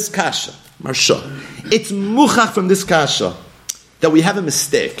from this kasha. Marsha, it's muchach from this kasha that we have a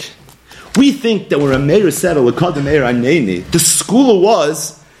mistake. We think that when Rab Meir said Alakad Meir Aneni, the school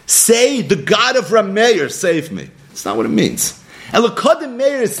was, say the God of Rab Meir save me. That's not what it means. Alakad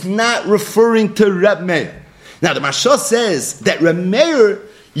Meir is not referring to Rab Meir. Now the Marsha says that Rab Meir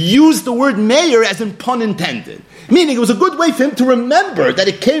used the word Meir as in pun intended. Meaning it was a good way for him to remember that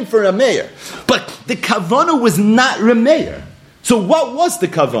it came from Rameir. But the kavanah was not Rameir. So what was the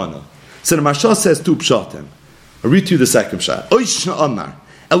kavanah? So the Marsha says two pshatim. I'll read to you the second pshat. Oishna Amar,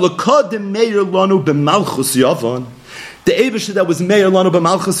 Elokad Meir lanu b'malchus Yavan. The Eibush that was Meir lanu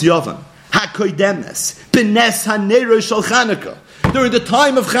b'malchus Yavan. HaKoidemes, b'nes haneiro shel Chanukah. During the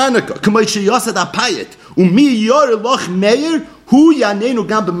time of Chanukah, K'may sheyasad apayit, umi yor loch Meir, Hu yanenu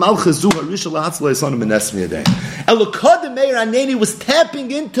gam b'malchus zu harishal hatzla yisanu b'nes miyadei. Elokad Meir Aneni was tapping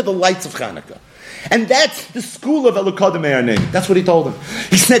into the lights of Chanukah. And that's the school of Elokad Meir Aneni. That's what he told him.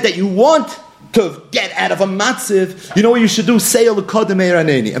 He said that you want to get out of a matziv, you know what you should do? Say Elokad Meir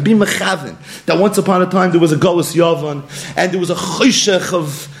Aneni and be mechaven. That once upon a time there was a Golus Yavan and there was a choshech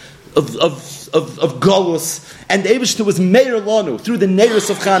of Golus, and the Eibishter was Meir Lanu through the Neiros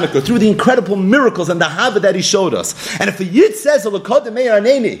of Chanukah, through the incredible miracles and the Hava that he showed us. And if a Yid says Elokad Meir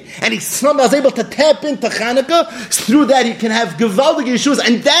Aneni, and he somehow is able to tap into Chanukah, through that he can have Gevaldig Yeshuas,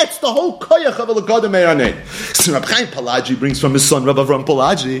 and that's the whole koyach of Elokad Meir Aneni. So Rab Chaim Palaji brings from his son Rab Avram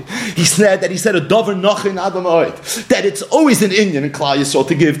Palaji, he said a Dover Nochin Adam Oid, that it's always an Indian in Klal Yisrael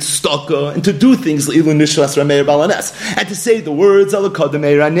to give tzedakah and to do things Ilu Nishras Rameir Balanes, and to say the words Elokad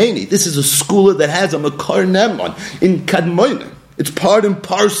Meir Aneni. This is a school that has a Makar Neman in Kadmonim. It's part and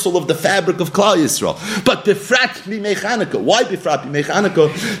parcel of the fabric of Klal Yisrael. But Bifrat B'mei Chanukah. Why Bifrat B'mei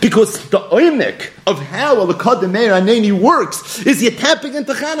Chanukah? Because the oimek of how Elokad Meir Aneni works is you're tapping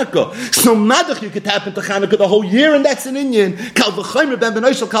into Chanukah. So Madach you can tap into Chanukah the whole year, and that's an Indian. Kal v'chomer ben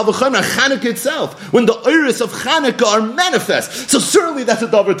b'noishel kal v'chomer Chanukah itself, when the iris of Chanukah are manifest. So certainly that's a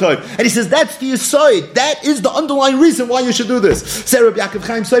davar tov. And he says that's the yisoid. That is the underlying reason why you should do this. Say Rabbi Yaakov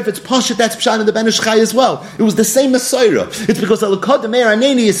Chaim Sofer, it's Pashat, that's Pshat in the Ben Ish Chai as well. It was the same Messiah. It's because Elokad Meir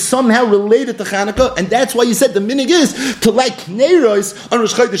Aneni is somehow related to Chanukah, and that's why you said the minig is to like Neiros on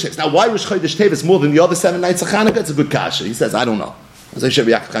Rosh Chodesh Teves. Now, why Rosh Chodesh Teves more than the other 7 nights of Chanukah? It's a good kasha. He says, I don't know. As I said,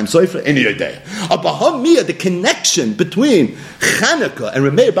 Yaakov Sofer, any idea. Abaham the connection between Chanukah and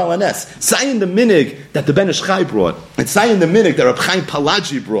Rameir Balanes, saying the minig that the Ben Ish Chai brought, and saying the minig that Rab Chaim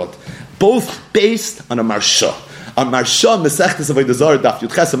Palaji brought, both based on a Marsha. A Marsha Mesechtes Avodah Zarah Daf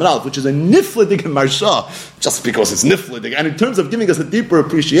Yud Ches Amud Aleph, which is a nifladig Marsha, just because it's nifladig, and in terms of giving us a deeper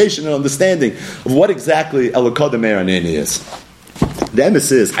appreciation and understanding of what exactly Elokad Meir Aneni is. The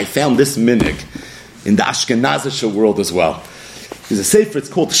emes is, I found this minig in the Ashkenazish world as well. There's a sefer, it's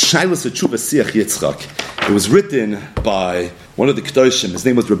called Shailas V'Tshuva Siach Yitzchak. It was written by one of the Kedoshim. His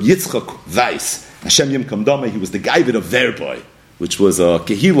name was Rabbi Yitzchak Weiss. Hashem Yimkam Dama. He was the Gaivid of Verboy, which was a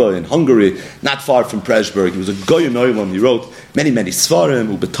kehila in Hungary, not far from Pressburg. He was a Goyen Oilam. He wrote many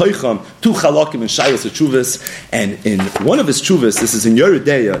Svarim, Ubetoicham, 2 Chalakim in Shayos Chuvas. And in one of his Chuvas, this is in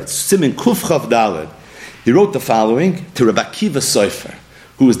Yeridea, it's Simin Kuf Chav Daled, he wrote the following to Rabbi Akiva Sofer,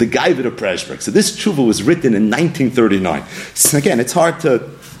 who was the Gaivid of Pressburg. So this Chuva was written in 1939. So again, it's hard to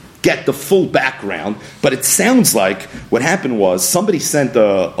get the full background, but it sounds like what happened was somebody sent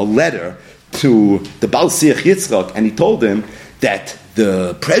a letter to the Baal Siach Yitzchak, and he told him that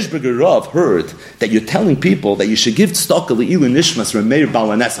the Pressburger Rav heard that you're telling people that you should give tzedakah le'ilu nishmas Rameir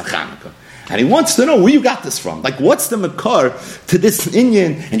Balanes Chanukah. And he wants to know where you got this from. Like, what's the makar to this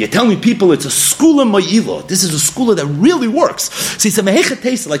inyan? And you're telling people it's a skula ma'ila. This is a skula that really works. So he said,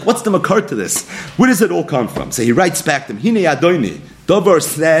 like, what's the makar to this? Where does it all come from? So he writes back to him, Hine Adoini, Dobar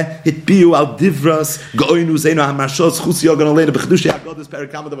Seh, Hitbiu al Divras, Goinu Zeno HaMarshos, Chusi Yogan Alena, Bechdushi HaGodes,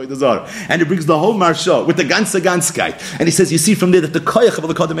 Perikamad Avoidazar. And he brings the whole Marsha with the Gansa Ganskite. And he says, you see from there that the Koyach of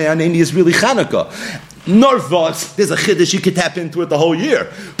the Kodem Eyaneni is really Chanukah. Norvos, there's a chiddush you could tap into it the whole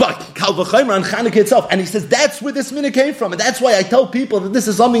year. But Kal V'chaymer on Chanukah itself. And he says, that's where this minute came from. And that's why I tell people that this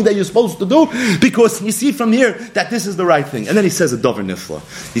is something that you're supposed to do, because you see from here that this is the right thing. And then he says a Dover Nifla.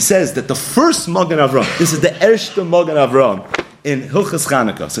 He says that the first Magen Avram, this is the Ershta Magen Avram, in Hilchas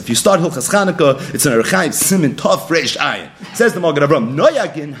Chanukah. So if you start Hilchas Chanukah, it's an Archaim Simin Tov Reish Ayin. Says the Magen Avram,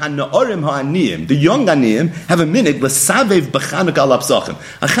 Noyagin HaNa'orim HaAniyim, the young Aniyim have a minute l'savev b'Chanukah al Apsachim.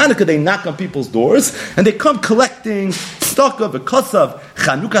 On Chanukah they knock on people's doors and they come collecting tzedakah v'kosav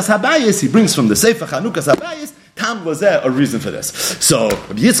Chanukas Habayis. He brings from the Sefer Chanukas Habayis. Tam was there a reason for this. So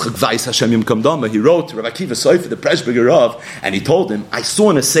Rabbi Yitzchak Weiss Hashem Yimkam Dama, he wrote to Rabbi Akiva Sofer, the Pressburger Rav, and he told him, I saw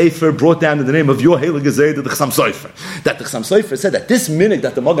in a Sefer brought down in the name of your Heilige Zayda the Chsam Sofer, that the Chsam Sofer said that this minute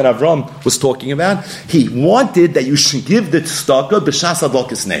that the Magen Avram was talking about, he wanted that you should give the tzedakah b'shas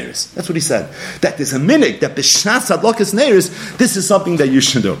adlokas neiros. That's what he said. That there's a minute that b'shas adlokas neiros, this is something that you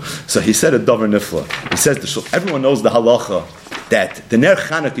should do. So he said a Dover Nifla. He says everyone knows the halacha that the Ner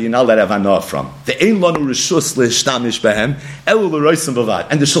Chanukah you're not allowed to have anah from. The Ein Lanu Rishus Le'Shtamish Behem Elu L'Roisim Bavad.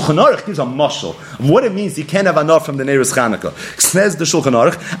 And the Shulchan Aruch gives a mashal of what it means you can't have anah from the Neres Chanukah. Says the Shulchan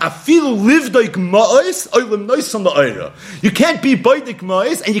Aruch, Afilu livdoik ma'os oilim noisam la'oira. You can't be boidik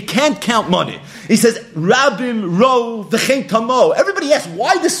ma'os and you can't count money. He says Rabim Ro V'chein Tamo. Everybody asks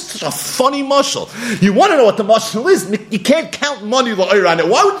why this is such a funny mashal. You want to know what the mashal is? You can't count money la'oira on it.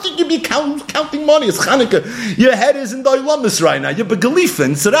 Why would you be counting money? It's Chanukah. Your head is in the Ilamis right now. You're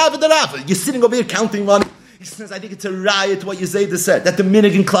begalifin, you're sitting over here counting money. He says, I think it's a riot what Yezayda said, that the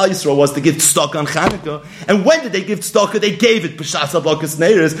minig in Klal Yisrael was to give tzedakah on Chanukah. And when did they give tzedakah? They gave it b'shas adlokas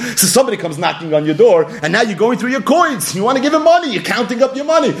neiros. So somebody comes knocking on your door, and now you're going through your coins. You want to give him money. You're counting up your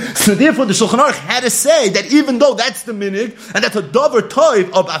money. So therefore, the Shulchan Aruch had to say that even though that's the minig, and that's a dover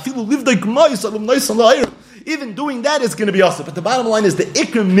toiv of afilu livdei g'mayis alum noisam la'ayir, even doing that is going to be awesome. But the bottom line is the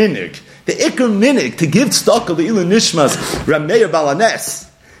Iker Minig to give tzedakah le'ilu nishmas Rameir Balanes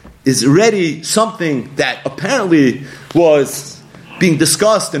is already something that apparently was being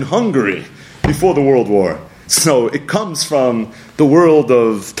discussed in Hungary before the World War. So it comes from the world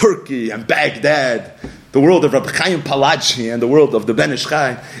of Turkey and Baghdad, the world of Rabbi Chaim Palachi and the world of the Ben Ish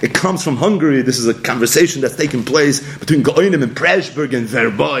Chai. It comes from Hungary. This is a conversation that's taking place between Goinim and Pressburg and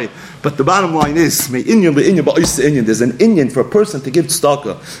Verboy. But the bottom line is, there's an inyan for a person to give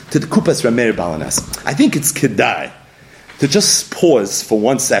tzedakah to the Kupas Rameir Balanes. I think it's kedai to just pause for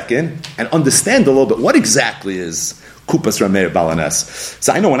 1 second and understand a little bit what exactly is Kupas Rameir Balanes.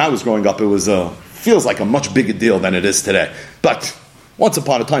 So I know when I was growing up, it was feels like a much bigger deal than it is today. But once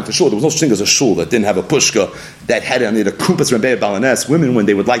upon a time, for sure, there was no such thing as a shul that didn't have a pushka that had on it a Kupas Rameir Balanes. Women, when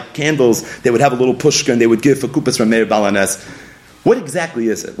they would light candles, they would have a little pushka and they would give for Kupas Rameir Balanes. What exactly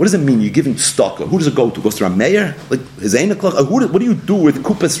is it? What does it mean? You're giving tzedakah. Who does it go to? It goes to Rameir? Like his Einach? What do you do with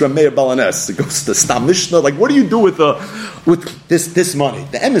Kupas Rameir Balanes? It goes to Stam Mishnah? Like what do you do with this money?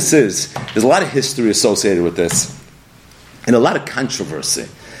 The emes is there's a lot of history associated with this, and a lot of controversy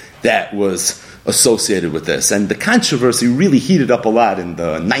that was associated with this. And the controversy really heated up a lot in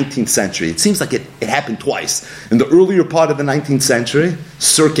the 19th century. It seems like it happened twice. In the earlier part of the 19th century,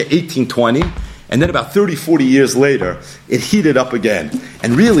 circa 1820, and then about 30, 40 years later, it heated up again.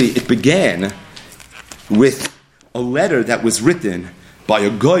 And really, it began with a letter that was written by a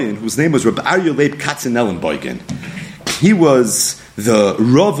Goyen whose name was Rabbi Aryeh Leib Katzenellenbogen. He was the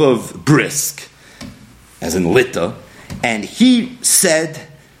Rav of Brisk, as in Lita, and he said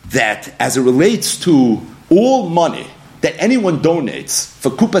that as it relates to all money that anyone donates for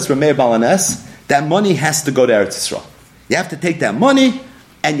Kupas Rameir Balanes, that money has to go to Eretz Yisrael. You have to take that money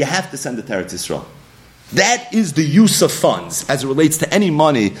and you have to send it to Eretz Yisrael. That is the use of funds as it relates to any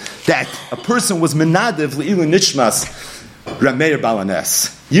money that a person was menadiv le'ilu nishmas Rameir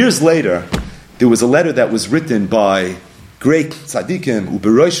Balanes. Years later, there was a letter that was written by great tzaddikim,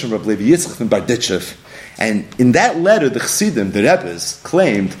 Uberoshim Reb Levi Yitzchak and Barditchev. And in that letter, the Chassidim, the Rebbes,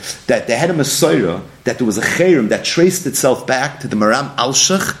 claimed that they had a Messiah, that there was a Cherem that traced itself back to the Maram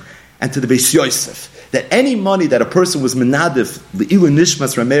Alshach and to the Beis Yosef. That any money that a person was menadiv, the Ilu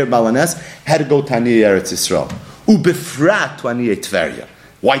Nishmas Rameir Balanes, had to go to Aniyei Eretz Yisrael. Ubefrat to Aniyei Tveria.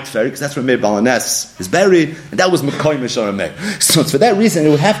 Why Tveria? Because that's where Rameir Balanes is buried, and that was Mekoimish or Rameir. So for that reason, it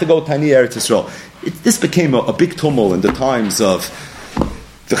would have to go to Aniyei Eretz Yisrael. This became a big tumult in the times of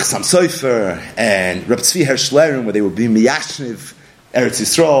the Chassam Sofer and Reb Tzvi Hershlerim, where they would be Miyashniv Eretz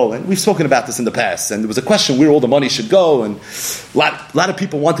Yisrael, and we've spoken about this in the past, and there was a question where all the money should go, and a lot of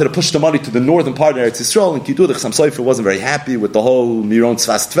people wanted to push the money to the northern part of Eretz Yisrael, and Kidur, the Chassam Sofer, wasn't very happy with the whole Miron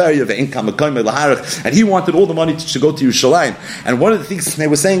Tzvas Tveria, Ve'inka Mekoimei Laharach, and he wanted all the money to go to Yerushalayim. And one of the things they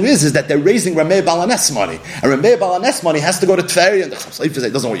were saying is that they're raising Rameir Balanes money, and Rameir Balanes money has to go to Tveria, and the Chassam Sofer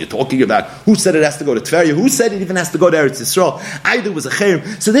said, doesn't know what you're talking about. Who said it has to go to Tveria? Who said it even has to go to Eretz Yisrael? Either was a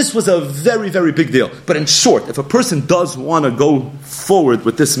Cherem. So this was a very, very big deal. But in short, if a person does want to go forward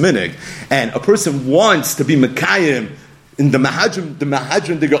with this minig, and a person wants to be Mekayim in the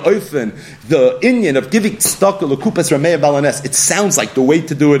Mahadrim the Ge'ofen, the Inyan of giving tzedakah l'kupas Rameir Balanes, it sounds like the way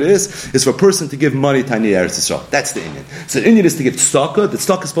to do it is for a person to give money to Aniyei Eretz Yisrael. That's the Inyan. So the Inyan is to give tzedakah. The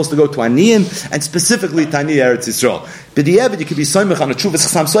tzedakah is supposed to go to Aniyim, and specifically to Aniyei Eretz Yisrael. But the Eved, you could be Soymech on a Chuvas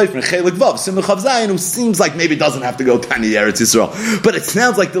Chassam Sofer and Chelik Vav, Simech of Zayin, who seems like maybe doesn't have to go to Aniyei Eretz Yisrael. But it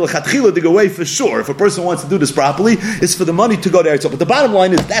sounds like the L'chatchila to go away for sure. If a person wants to do this properly, is for the money to go to Eretz Yisrael. But the bottom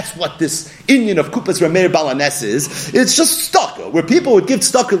line is that's what this Inyan of Kupas Rameir Balanes is. It's just tzedakah, where people would give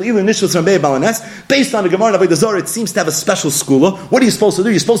tzedakah l'ilui nishmas Rameir Balanes based on the Gemara Avodah Zarah. It seems to have a special skula. What are you supposed to do?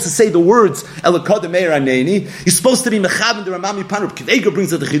 You're supposed to say the words Elokad Meir Aneni. You're supposed to be mechaben the Ramami Pan. Reb Kivega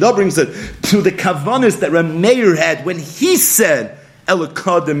brings it. The Chida brings it to the kavanas that Rameir had when he said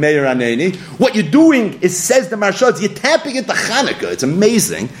Elokad Meir Aneni. What you're doing is, says the Maharsha, you're tapping into Chanukah. It's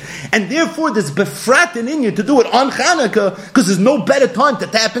amazing, and therefore there's befratin in you to do it on Chanukah, because there's no better time to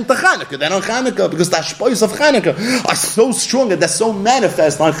tap into Chanukah than on Chanukah, because the hashpayos of Chanukah are so strong and they're so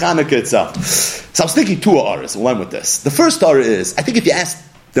manifest on Chanukah itself. So I was thinking two aras along with this. The first ara is, I think if you ask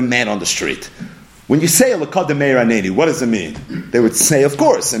the man on the street, when you say Elokad Meir Aneni, what does it mean? They would say, of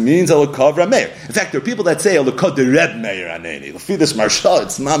course, it means Elokad Rameir. In fact, there are people that say Elokad Reb Meir Aneni. L'fi Maharsha,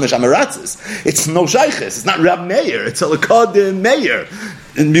 it's Mamish Amaratzis. It's no Shayches. It's not Reb Meir. It's Elokad Meir.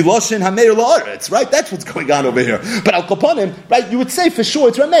 In Miloshin Hameir La'aretz, right? That's what's going on over here. But Al Kapanim, right, you would say for sure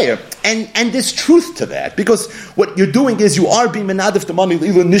it's Rameir. And there's truth to that, because what you're doing is you are being menadif the money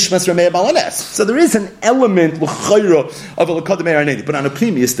Ilu Nishmas Rameir Balanes. So there is an element l'chayra of Elokad Meir Aneni. But on a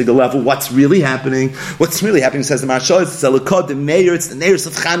primistic level, what's really happening, says the Maharsha, it's Elokad Meir, it's the Neiros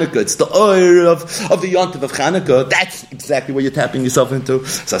of Chanukah, it's the oir of the Yontiv of Chanukah. That's exactly what you're tapping yourself into.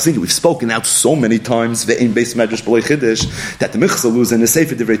 So I think we've spoken out so many times, ve'ein beis medrash b'loi chiddush, that the Michzaluz and the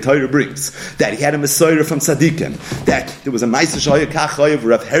Sefer Divrei Torah brings, that he had a Messiah from Tzadikim, that there was a Ma'aser Shaya Kachayev,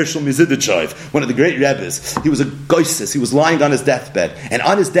 Rav Hershel Mizidachayv, one of the great Rebbes. He was a goises, he was lying on his deathbed, and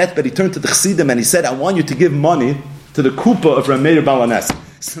on his deathbed he turned to the Chassidim and he said, I want you to give money to the Kupa of Rameir Balanes.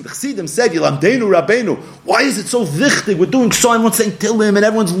 So the Chassidim said, Yilamdeinu Rabbeinu, why is it so wichtig? We're doing so, everyone's saying Tillim, and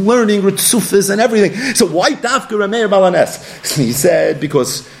everyone's learning Ritzufis and everything. So why Dafka Rameir Balanes? So he said,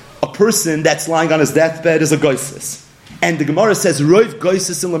 because a person that's lying on his deathbed is a goises. And the Gemara says, Roiv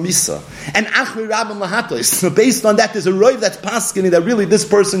Goises in Lamisa. And Achri Rabban Lahatos. So based on that, there's a Roiv that's paskini that really this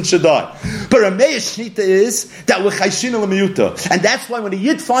person should die. But Ramei Shnita is that we're Chayshin Lamiyuta. And that's why when a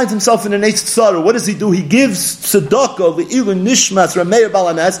Yid finds himself in an Eitz Tzara, what does he do? He gives tzedakah, Le'ilu Nishmas, Rameir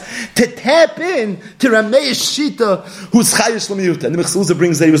Balanes, to tap in to Ramei Shita, who's Chayish Lamiyuta. And the Mechzulza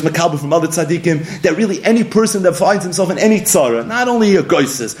brings that he was Makabah from other tzadikim, that really any person that finds himself in any Tzara, not only a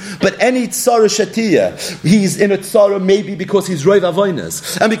Goises, but any Tzara Shatiyah, he's in a Tzara maybe because he's Roiv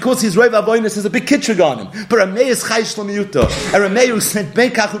Avoynas. And because he's Roiv Avoynas, there's a big kitrig on him. But Ramei is Chayish Lamiyuta. And Ramei who sent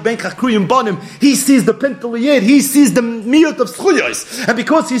Benkach Kruyim Bonim, he sees the Pintel Yid, he sees the Miyut of Schuyos. And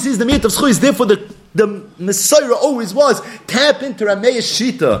because he sees the Miyut of Schuyos, therefore the Messiah always was, tap into Ramei's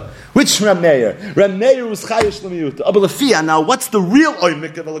Shita. Which Rameir? Rameir was Chayish Lamiyuta. Abalafia, now what's the real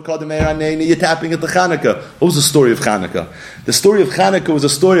oimik of Elokad Meir Aneni? You're tapping into Chanukah. What was the story of Chanukah? The story of Chanukah was a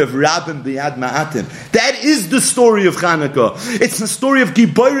story of Rabbim B'yad Ma'atim. That is the story of Chanukah. It's the story of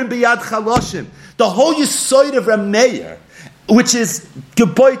Giborim B'yad Chaloshim. The whole Yisoid of Rameir which is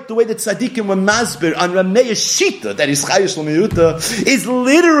geboit the way that tzaddikim were masbir on Rameya's shita that is chayish l'miyuta, is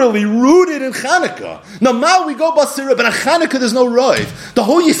literally rooted in Chanukah. Now we go basira, but on Chanukah there's no roiv. The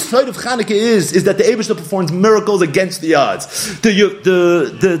whole yisod of Chanukah is that the Eibishter performs miracles against the odds.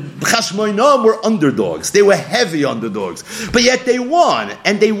 The Chashmoinam were underdogs. They were heavy underdogs, but yet they won,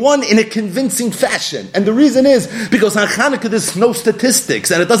 and they won in a convincing fashion. And the reason is because on Chanukah there's no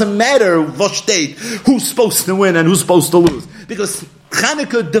statistics, and it doesn't matter what state who's supposed to win and who's supposed to lose, because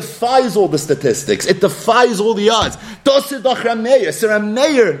Chanukah defies all the statistics. It defies all the odds. Dosidach Rameya, Sir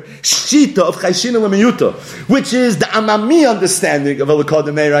Rameya Shita of Chayshina Lemiyuta, which is the Amami understanding of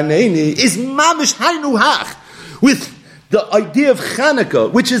Elokah Meir Aneni, is Mamish Hainu Hach, with the idea of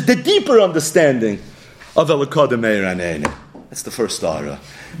Chanukah, which is the deeper understanding of Elokah Meir Aneni. That's the first aura.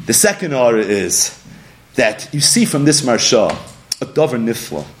 The second aura is that you see from this Marsha a Dover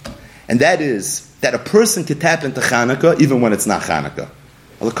Nifla, and that is that a person can tap into Chanukah even when it's not Chanukah.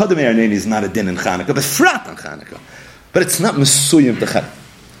 Elokah Meir Aneni is not a din in Chanukah, but frat on Chanukah. But it's not Mesuyim to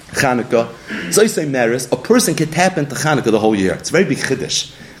Chanukah. So you say Meres, a person can tap into Chanukah the whole year. It's a very big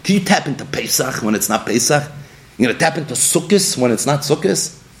chiddush. Can you tap into Pesach when it's not Pesach? You're going to tap into Sukkot when it's not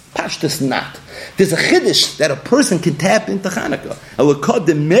Sukkot? Pashtus not. There's a chiddush that a person can tap into Chanukah.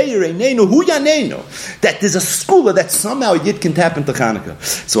 Elokah Meir Aneni hu yanenu. That there's a skula that somehow Yid can tap into Chanukah.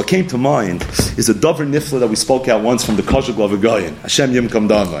 So what came to mind is a Dover Nifla that we spoke out once from the Kozhik Lavagoyin, Hashem Yimkom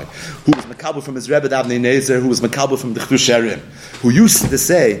Damai, who was Makabel from his Rebbe Avnei Nezer, who was Makabel from the Chdush Erim, who used to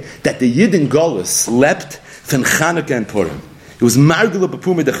say that the Yid in Golus leapt from Chanukah and Purim. It was Margula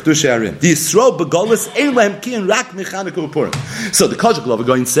Bapumi the Chdush Erim. The Yisrael Begolus Eilahem Kiyan Rak Mechanukah Purim. So the Kozhik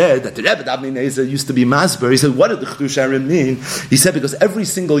Lavagoyin said that the Rebbe Avnei Nezer used to be Masber. He said, what did the Chdush Erim mean? He said, because every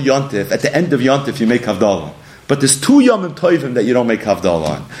single Yontif, at the end of Yontif, you make Havdalah. But there's two Yomim Tovim that you don't make Havdalah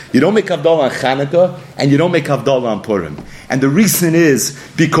on. You don't make Havdalah on Chanukah, and you don't make Havdalah on Purim. And the reason is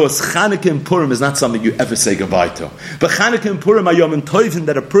because Chanukah and Purim is not something you ever say goodbye to. But Chanukah and Purim are Yomim Tovim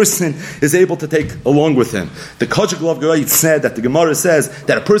that a person is able to take along with him. The Kozhik Lavagoyin said that the Gemara says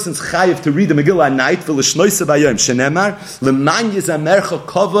that a person's chayiv to read the Megillah at night v'lishnoisa b'yom shenemar l'man yizamercha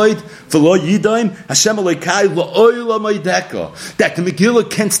kavod v'lo yidaim Hashem Elokai la'oila maydeka, that the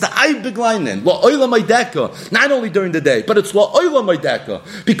Megillah can sta'ay begleinen la'oila maydeka, not only during the day, but it's la'oila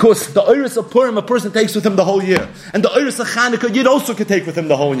maydeka, because the Oiris of Purim a person takes with him the whole year, and the Oiris of Chanukah Yid also could take with him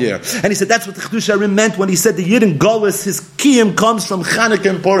the whole year. And he said that's what the Chdush Erim meant when he said the Yid in Golus, his kiyum comes from Chanukah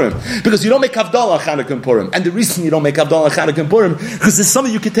and Purim, because you don't make Havdalah on Chanukah and Purim. And the reason you don't make Havdalah on Chanukah and Purim, because there's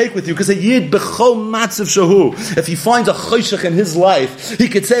something you can take with you, because a Yid b'chol matzav shahu, if he finds a choshech in his life, he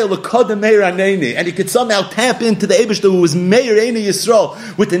could say Elokah Meir Aneni, and he could somehow tap into the Eibishter who is Meir Aneni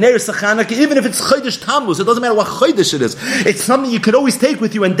Yisrael with the Neir Chanukah, even if it's Chodesh Tammuz. It doesn't matter what Chodesh it is. It's something you could always take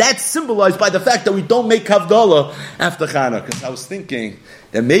with you, and that's symbolized by the fact that we don't make Havdalah after Chanukah. Because I was thinking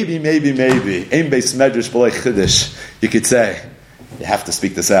that maybe, Ein Beis Medrash B'lei Chiddush, you could say, you have to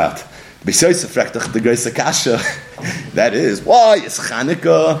speak this out. The Grace Akasha, that is, why is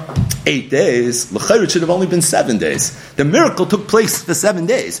Chanukah 8 days? L'chayr, it should have only been 7 days. The miracle took place for 7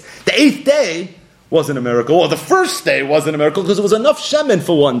 days. The 8th day wasn't a miracle, or the first day wasn't a miracle, because it was enough shemen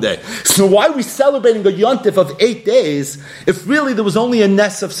for 1 day. So why are we celebrating a yontif of 8 days if really there was only a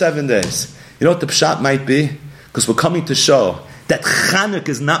ness of 7 days? You know what the pshat might be? Because we're coming to show that Chanukah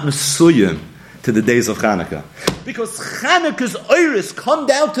is not mesuyim to the days of Chanukah. Because Chanukah's Oiris come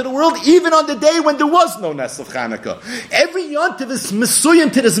down to the world even on the day when there was no Ness of Chanukah. Every Yontiv is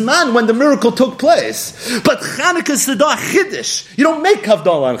Mesuyim to this man when the miracle took place. But Chanukah is Sedah Chiddush. You don't make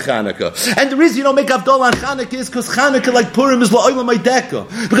Havdalah on Chanukah. And the reason you don't make Havdalah on Chanukah is because Chanukah, like Purim, is La'olam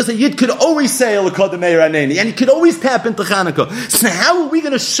Maydeka. Because a Yid could always say Elokah Meir Aneni, and he could always tap into Chanukah. So how are we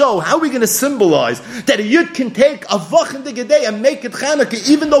going to show, how are we going to symbolize that a Yid can take a Vachendige day and make it Chanukah,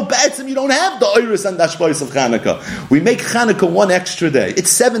 even though Ba'etzim you don't have the Oiris and the Ashpois of Chanukah? We make Chanukah 1 extra day. It's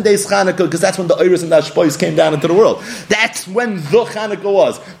 7 days Chanukah because that's when the Oiris and the Ashpois came down into the world. That's when the Chanukah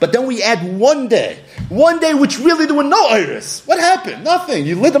was. But then we add 1 day. 1 day which really there were no Oiris. What happened? Nothing.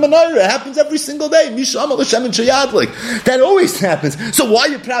 You lit them an Oiris. It happens every single day. Misham Hashem and Shayadlik. That always happens. So why are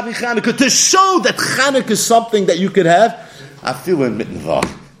you probably Chanukah? To show that Chanukah is something that you could have. I feel in mitnevah.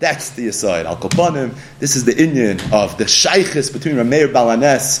 That's the aside. Al Kopanim. This is the inyan of the shaykhis between Rameir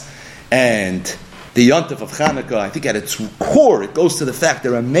Balanes and The Yontif of Chanukah, I think at its core, it goes to the fact that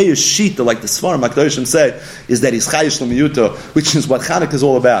Rameir Shita, like the Svarim HaKadoshim say, is that he's Chayish L'miyuto, which is what Chanukah is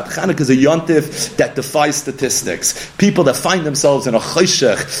all about. Chanukah is a Yontif that defies statistics. People that find themselves in a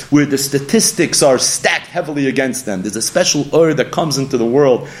Chayshech, where the statistics are stacked heavily against them. There's a special Ur that comes into the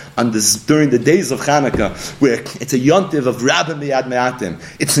world during the days of Chanukah, where it's a Yontif of Rabbi Miyad Me'atim.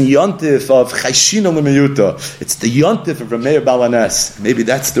 It's a Yontif of Chayshina L'miyuto. It's the Yontif of Rameir Balanes. Maybe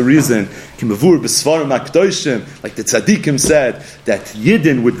that's the reason, Svarim HaKadoshim, like the Tzaddikim said, that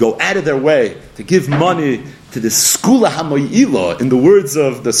Yidden would go out of their way to give money to the Skula HaMo'ila, in the words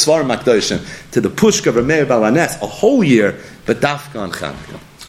of the Svarim HaKadoshim, to the Pushka of Rameir Balanes, a whole year, but Dafka on Chanukah.